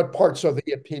what parts are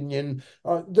the opinion.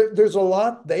 There's a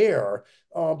lot there,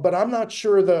 but I'm not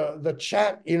sure the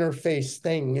chat interface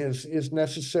thing is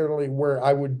necessarily where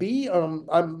I would be.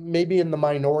 I'm maybe in the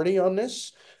minority on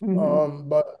this, Mm-hmm.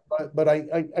 but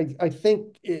I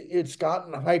think it's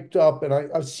gotten hyped up, and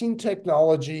I've seen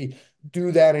technology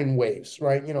do that in waves,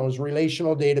 right? It was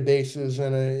relational databases,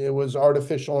 and it was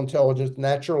artificial intelligence,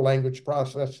 natural language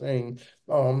processing,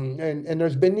 and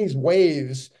there's been these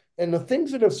waves, and the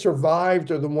things that have survived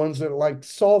are the ones that like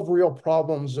solve real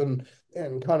problems and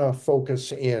kind of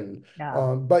focus in.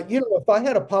 Yeah. But if I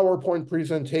had a PowerPoint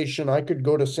presentation, I could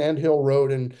go to Sand Hill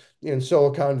Road in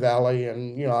Silicon Valley,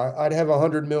 and I'd have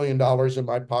 $100 million in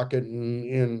my pocket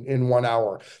in 1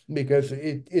 hour, because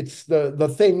it's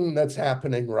the thing that's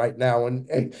happening right now.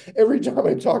 And every time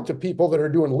I talk to people that are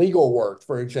doing legal work,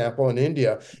 for example, in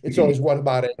India, it's always, what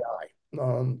about AI?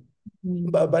 But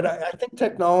Mm. I think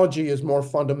technology is more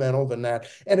fundamental than that.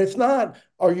 And it's not,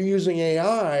 are you using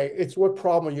AI? It's what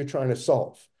problem are you trying to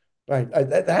solve? Right.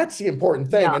 That's the important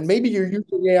thing. Yeah, And maybe you're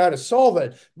using AI to solve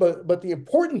it, but the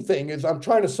important thing is I'm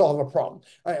trying to solve a problem.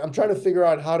 I'm trying to figure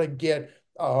out how to get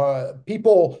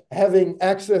people having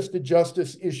access to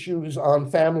justice issues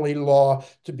on family law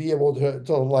to be able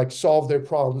to like solve their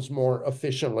problems more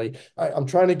efficiently. I'm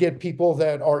trying to get people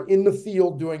that are in the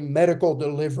field doing medical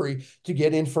delivery to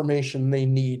get information they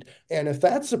need. And if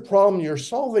that's a problem you're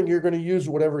solving, you're going to use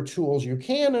whatever tools you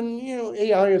can, and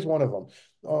AI is one of them.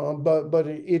 But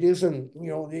it isn't,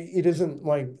 it isn't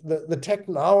like the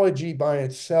technology by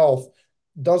itself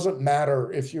doesn't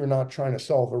matter if you're not trying to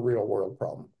solve a real world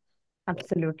problem.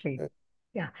 absolutely.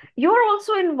 Yeah. You're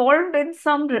also involved in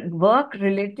some work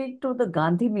related to the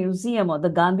Gandhi Museum or the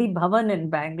Gandhi Bhavan in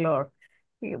Bangalore.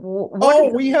 What is Oh,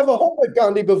 we have a home at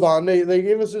Gandhi Bhavan. They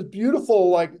gave us this beautiful,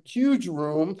 like, huge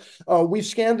room. We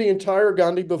scanned the entire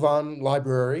Gandhi Bhavan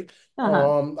library.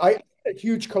 uh-huh. I had a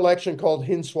huge collection called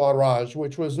Hind Swaraj,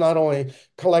 which was not only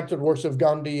collected works of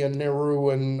Gandhi and Nehru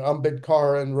and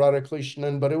Ambedkar and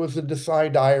Radhakrishnan, but it was the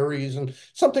Desai diaries and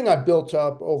something I built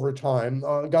up over time.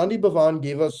 Gandhi Bhavan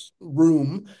gave us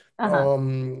room. Uh-huh.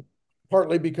 Um,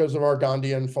 Partly because of our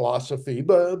Gandhian philosophy,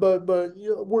 but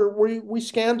we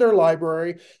scanned their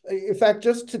library. In fact,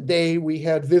 just today we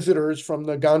had visitors from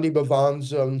the Gandhi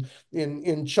Bhavans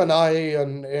in Chennai,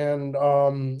 and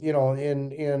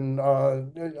in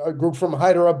a group from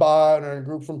Hyderabad and a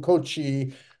group from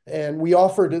Kochi. And we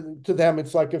offered to them,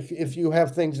 it's like if you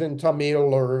have things in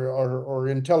Tamil or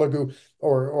in Telugu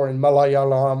or in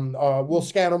Malayalam, we'll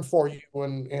scan them for you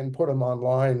and put them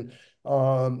online.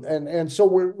 And so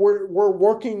we're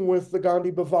working with the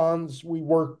Gandhi Bhavans. We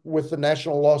work with the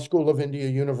National Law School of India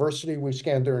University. We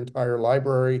scanned their entire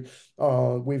library.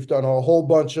 We've done a whole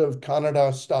bunch of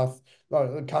Kannada stuff,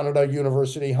 Kannada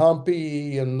University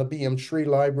Hampi and the BM Sri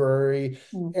Library.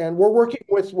 Mm. And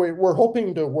we're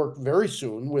hoping to work very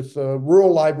soon with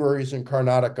rural libraries in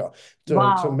Karnataka to, to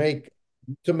Wow. make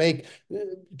to make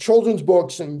children's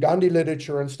books and Gandhi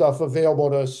literature and stuff available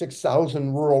to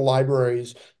 6,000 rural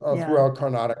libraries Yeah. throughout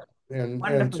Karnataka, and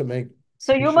Wonderful. to make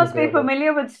So you information must be available.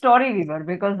 familiar with Storyweaver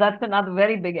because that's another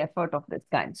very big effort of this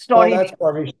kind. Oh, that's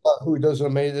Storyweaver. Parvesh, who does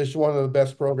amazing. This is one of the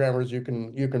best programmers you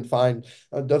can find.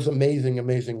 Does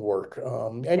amazing work.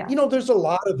 And Yeah. there's a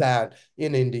lot of that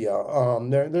in India.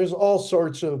 There's all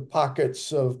sorts of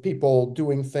pockets of people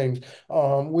doing things.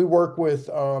 We work with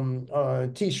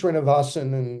T.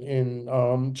 Srinivasan in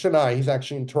Chennai. He's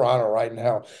actually in Toronto right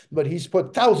now, but he's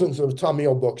put thousands of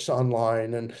Tamil books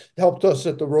online and helped us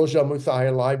at the Roja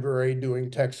Muthai Library doing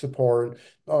tech support.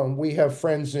 We have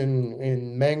friends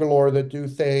in Mangalore that do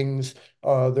things.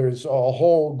 There's a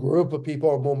whole group of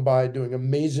people in Mumbai doing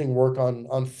amazing work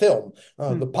on film,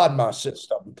 the Mm. Padma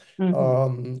system.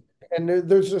 Mm-hmm. And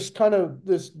there's this kind of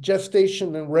this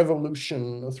gestation and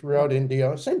revolution throughout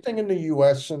India. Same thing in the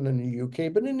US and in the UK,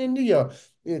 but in India,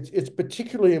 it's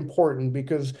particularly important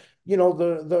because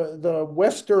the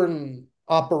Western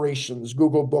operations,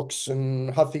 Google Books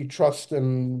and Hathi Trust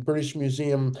and British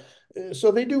Museum,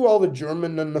 so they do all the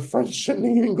German and the French and the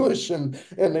English, and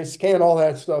they scan all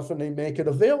that stuff and they make it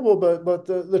available. But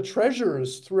the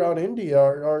treasures throughout India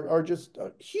are just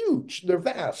huge. They're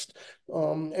vast.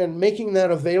 And making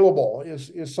that available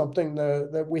is something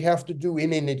that we have to do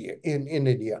in India, in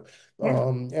India. Yeah.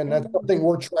 And that's something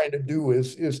we're trying to do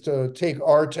is to take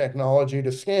our technology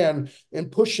to scan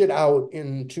and push it out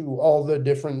into all the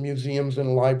different museums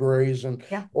and libraries and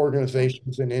Yeah.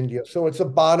 organizations in India. So it's a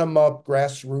bottom-up,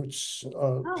 grassroots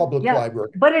Oh, public yeah.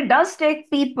 library. But it does take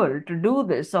people to do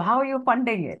this. So how are you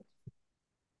funding it?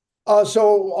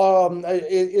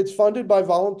 It's funded by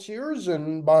volunteers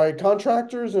and by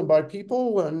contractors and by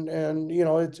people, and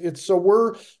it's so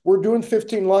we're doing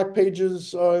 15 lakh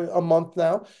pages a month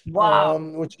now, Wow.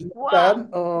 which is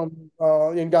not Wow.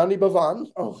 bad, in Gandhi Bhavan,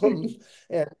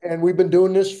 and we've been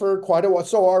doing this for quite a while.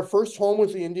 So our first home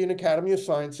was the Indian Academy of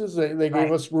Sciences. They gave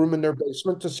Right. us room in their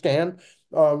basement to scan.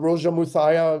 Roja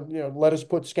Muthaya, let us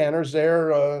put scanners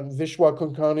there. Vishwa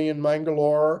Kunkani in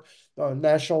Mangalore,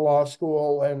 National Law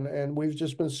School, and we've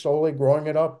just been slowly growing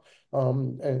it up,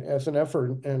 as an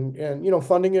effort. And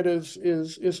funding it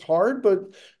is hard,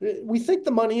 but we think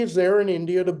the money is there in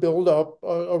India to build up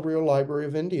a real Library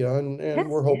of India, and Yes,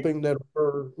 we're yes. hoping that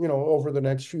over the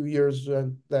next few years,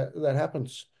 that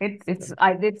happens.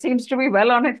 It seems to be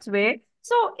well on its way.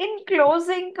 So, in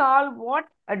closing, Carl, what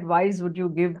advice would you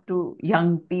give to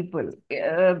young people?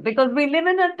 Because we live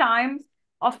in a time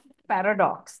of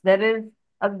paradox. There is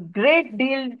a great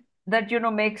deal that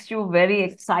makes you very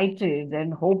excited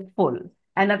and hopeful,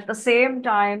 and at the same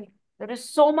time, there is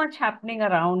so much happening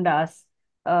around us,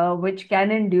 which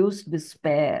can induce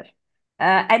despair.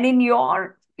 And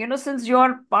in since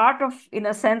you're part of, in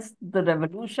a sense, the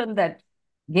revolution that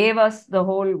gave us the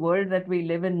whole world that we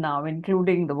live in now,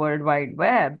 including the World Wide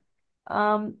Web.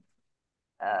 Um,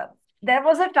 uh, there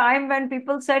was a time when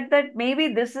people said that maybe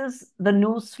this is the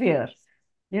new sphere.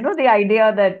 The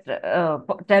idea that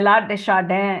Teilhard de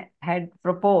Chardin had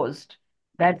proposed,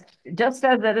 that just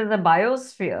as there is a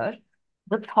biosphere,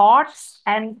 the thoughts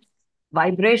and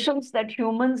vibrations that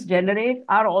humans generate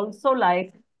are also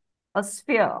like a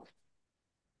sphere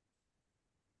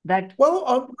that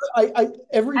Well,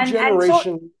 every and so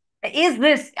generation,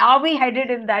 are we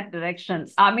headed in that direction?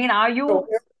 I mean, are so you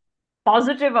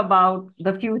positive about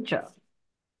the future?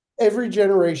 every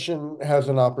generation has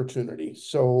an opportunity.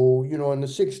 So, in the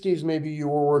 60s, maybe you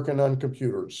were working on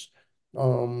computers.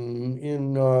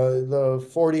 In the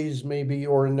 40s, maybe,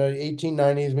 or in the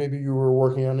 1890s, maybe you were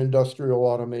working on industrial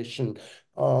automation.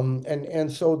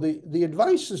 And so the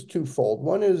advice is twofold.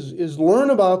 One is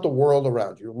learn about the world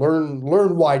around you.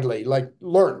 Learn widely, like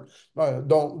learn.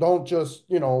 Don't just,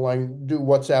 like do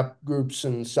WhatsApp groups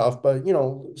and stuff, but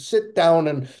sit down,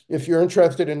 and if you're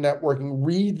interested in networking,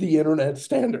 read the internet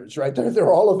standards, right?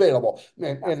 They're all available.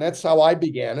 And that's how I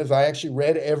began, is I actually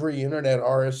read every internet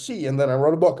RFC, and then I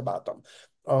wrote a book about them.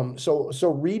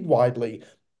 So read widely.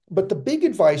 But the big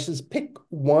advice is pick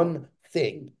one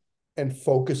thing and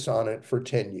focus on it for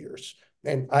 10 years.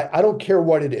 And I don't care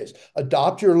what it is.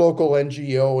 Adopt your local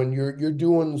NGO, and you're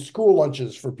doing school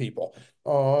lunches for people.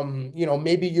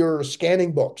 Maybe you're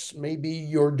scanning books. Maybe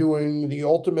you're doing the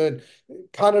ultimate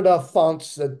Kannada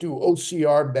fonts that do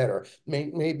OCR better.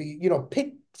 Maybe,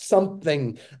 pick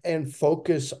something and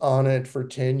focus on it for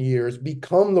 10 years.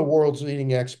 Become the world's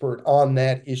leading expert on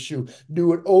that issue.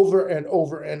 Do it over and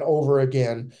over and over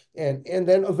again. And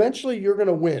then eventually you're going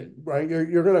to win, right?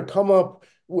 You're going to come up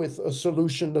with a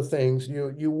solution to things.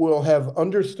 You will have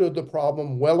understood the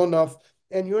problem well enough,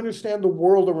 and you understand the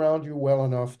world around you well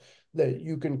enough that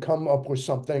you can come up with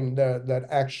something that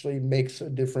actually makes a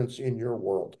difference in your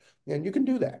world. And you can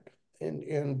do that.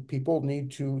 And people need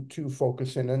to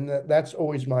focus in, and that's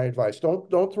always my advice.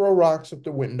 Don't throw rocks at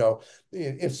the window.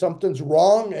 If something's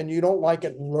wrong and you don't like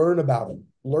it, learn about it.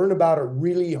 Learn about it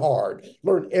really hard.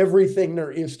 Learn everything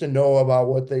there is to know about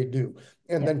what they do,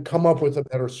 and Yeah, then come up with a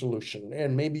better solution.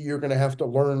 And maybe you're going to have to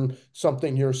learn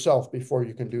something yourself before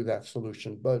you can do that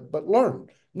solution. But learn.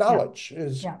 yeah, Knowledge yeah,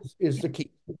 is yeah. the key.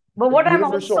 But what I'm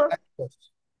Universal also, access.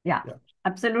 yeah, Yeah.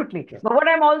 absolutely. Yeah. But what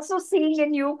I'm also seeing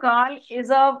in you, Carl, is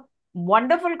a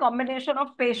wonderful combination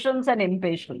of patience and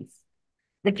impatience.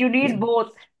 That you Yeah. need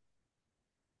both.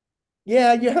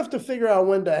 Yeah, you have to figure out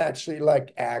when to actually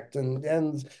like act,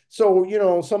 and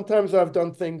so sometimes I've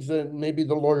done things that maybe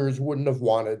the lawyers wouldn't have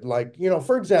wanted. Like,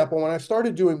 for example, when I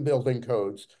started doing building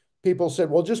codes, people said,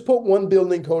 "Well, just put one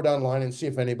building code online and see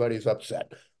if anybody's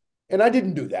upset." And I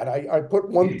didn't do that. I put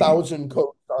 1,000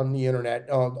 codes on the internet.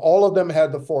 All of them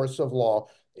had the force of law,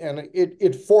 and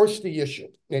it forced the issue.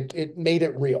 It made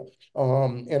it real.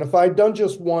 And if I'd done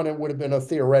just one, it would have been a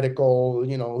theoretical,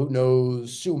 who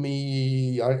knows, sue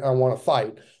me, I want to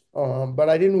fight. But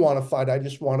I didn't want to fight. I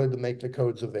just wanted to make the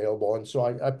codes available. And so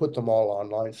I put them all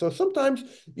online. So sometimes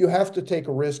you have to take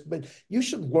a risk, but you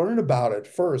should learn about it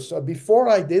first. Before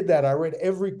I did that, I read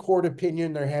every court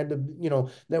opinion there had to,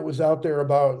 that was out there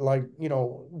about, like,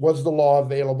 was the law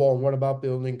available and what about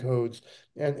building codes?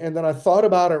 And then I thought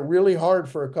about it really hard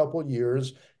for a couple of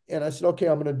years, and I said, okay,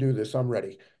 I'm going to do this. I'm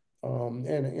ready.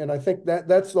 And I think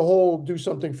that's the whole do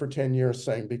something for 10 years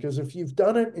thing, because if you've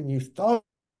done it and you've thought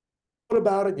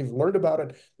about it, you've learned about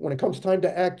it, when it comes time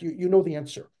to act, you know the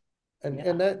answer. And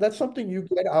Yeah. that's something you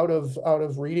get out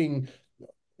of reading,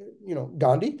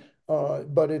 Gandhi.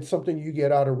 But it's something you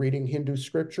get out of reading Hindu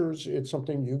scriptures. It's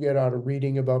something you get out of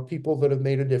reading about people that have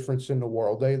made a difference in the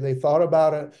world. They thought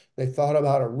about it. They thought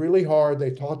about it really hard.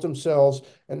 They taught themselves,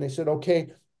 and they said,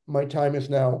 "Okay, my time is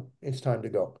now. It's time to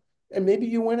go." And maybe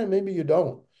you win, and maybe you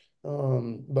don't.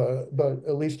 But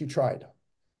at least you tried.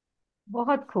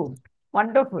 बहुत खूब.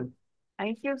 Wonderful.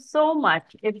 Thank you so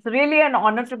much. It's really an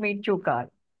honor to meet you,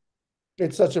 Carl.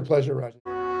 It's such a pleasure, Raj.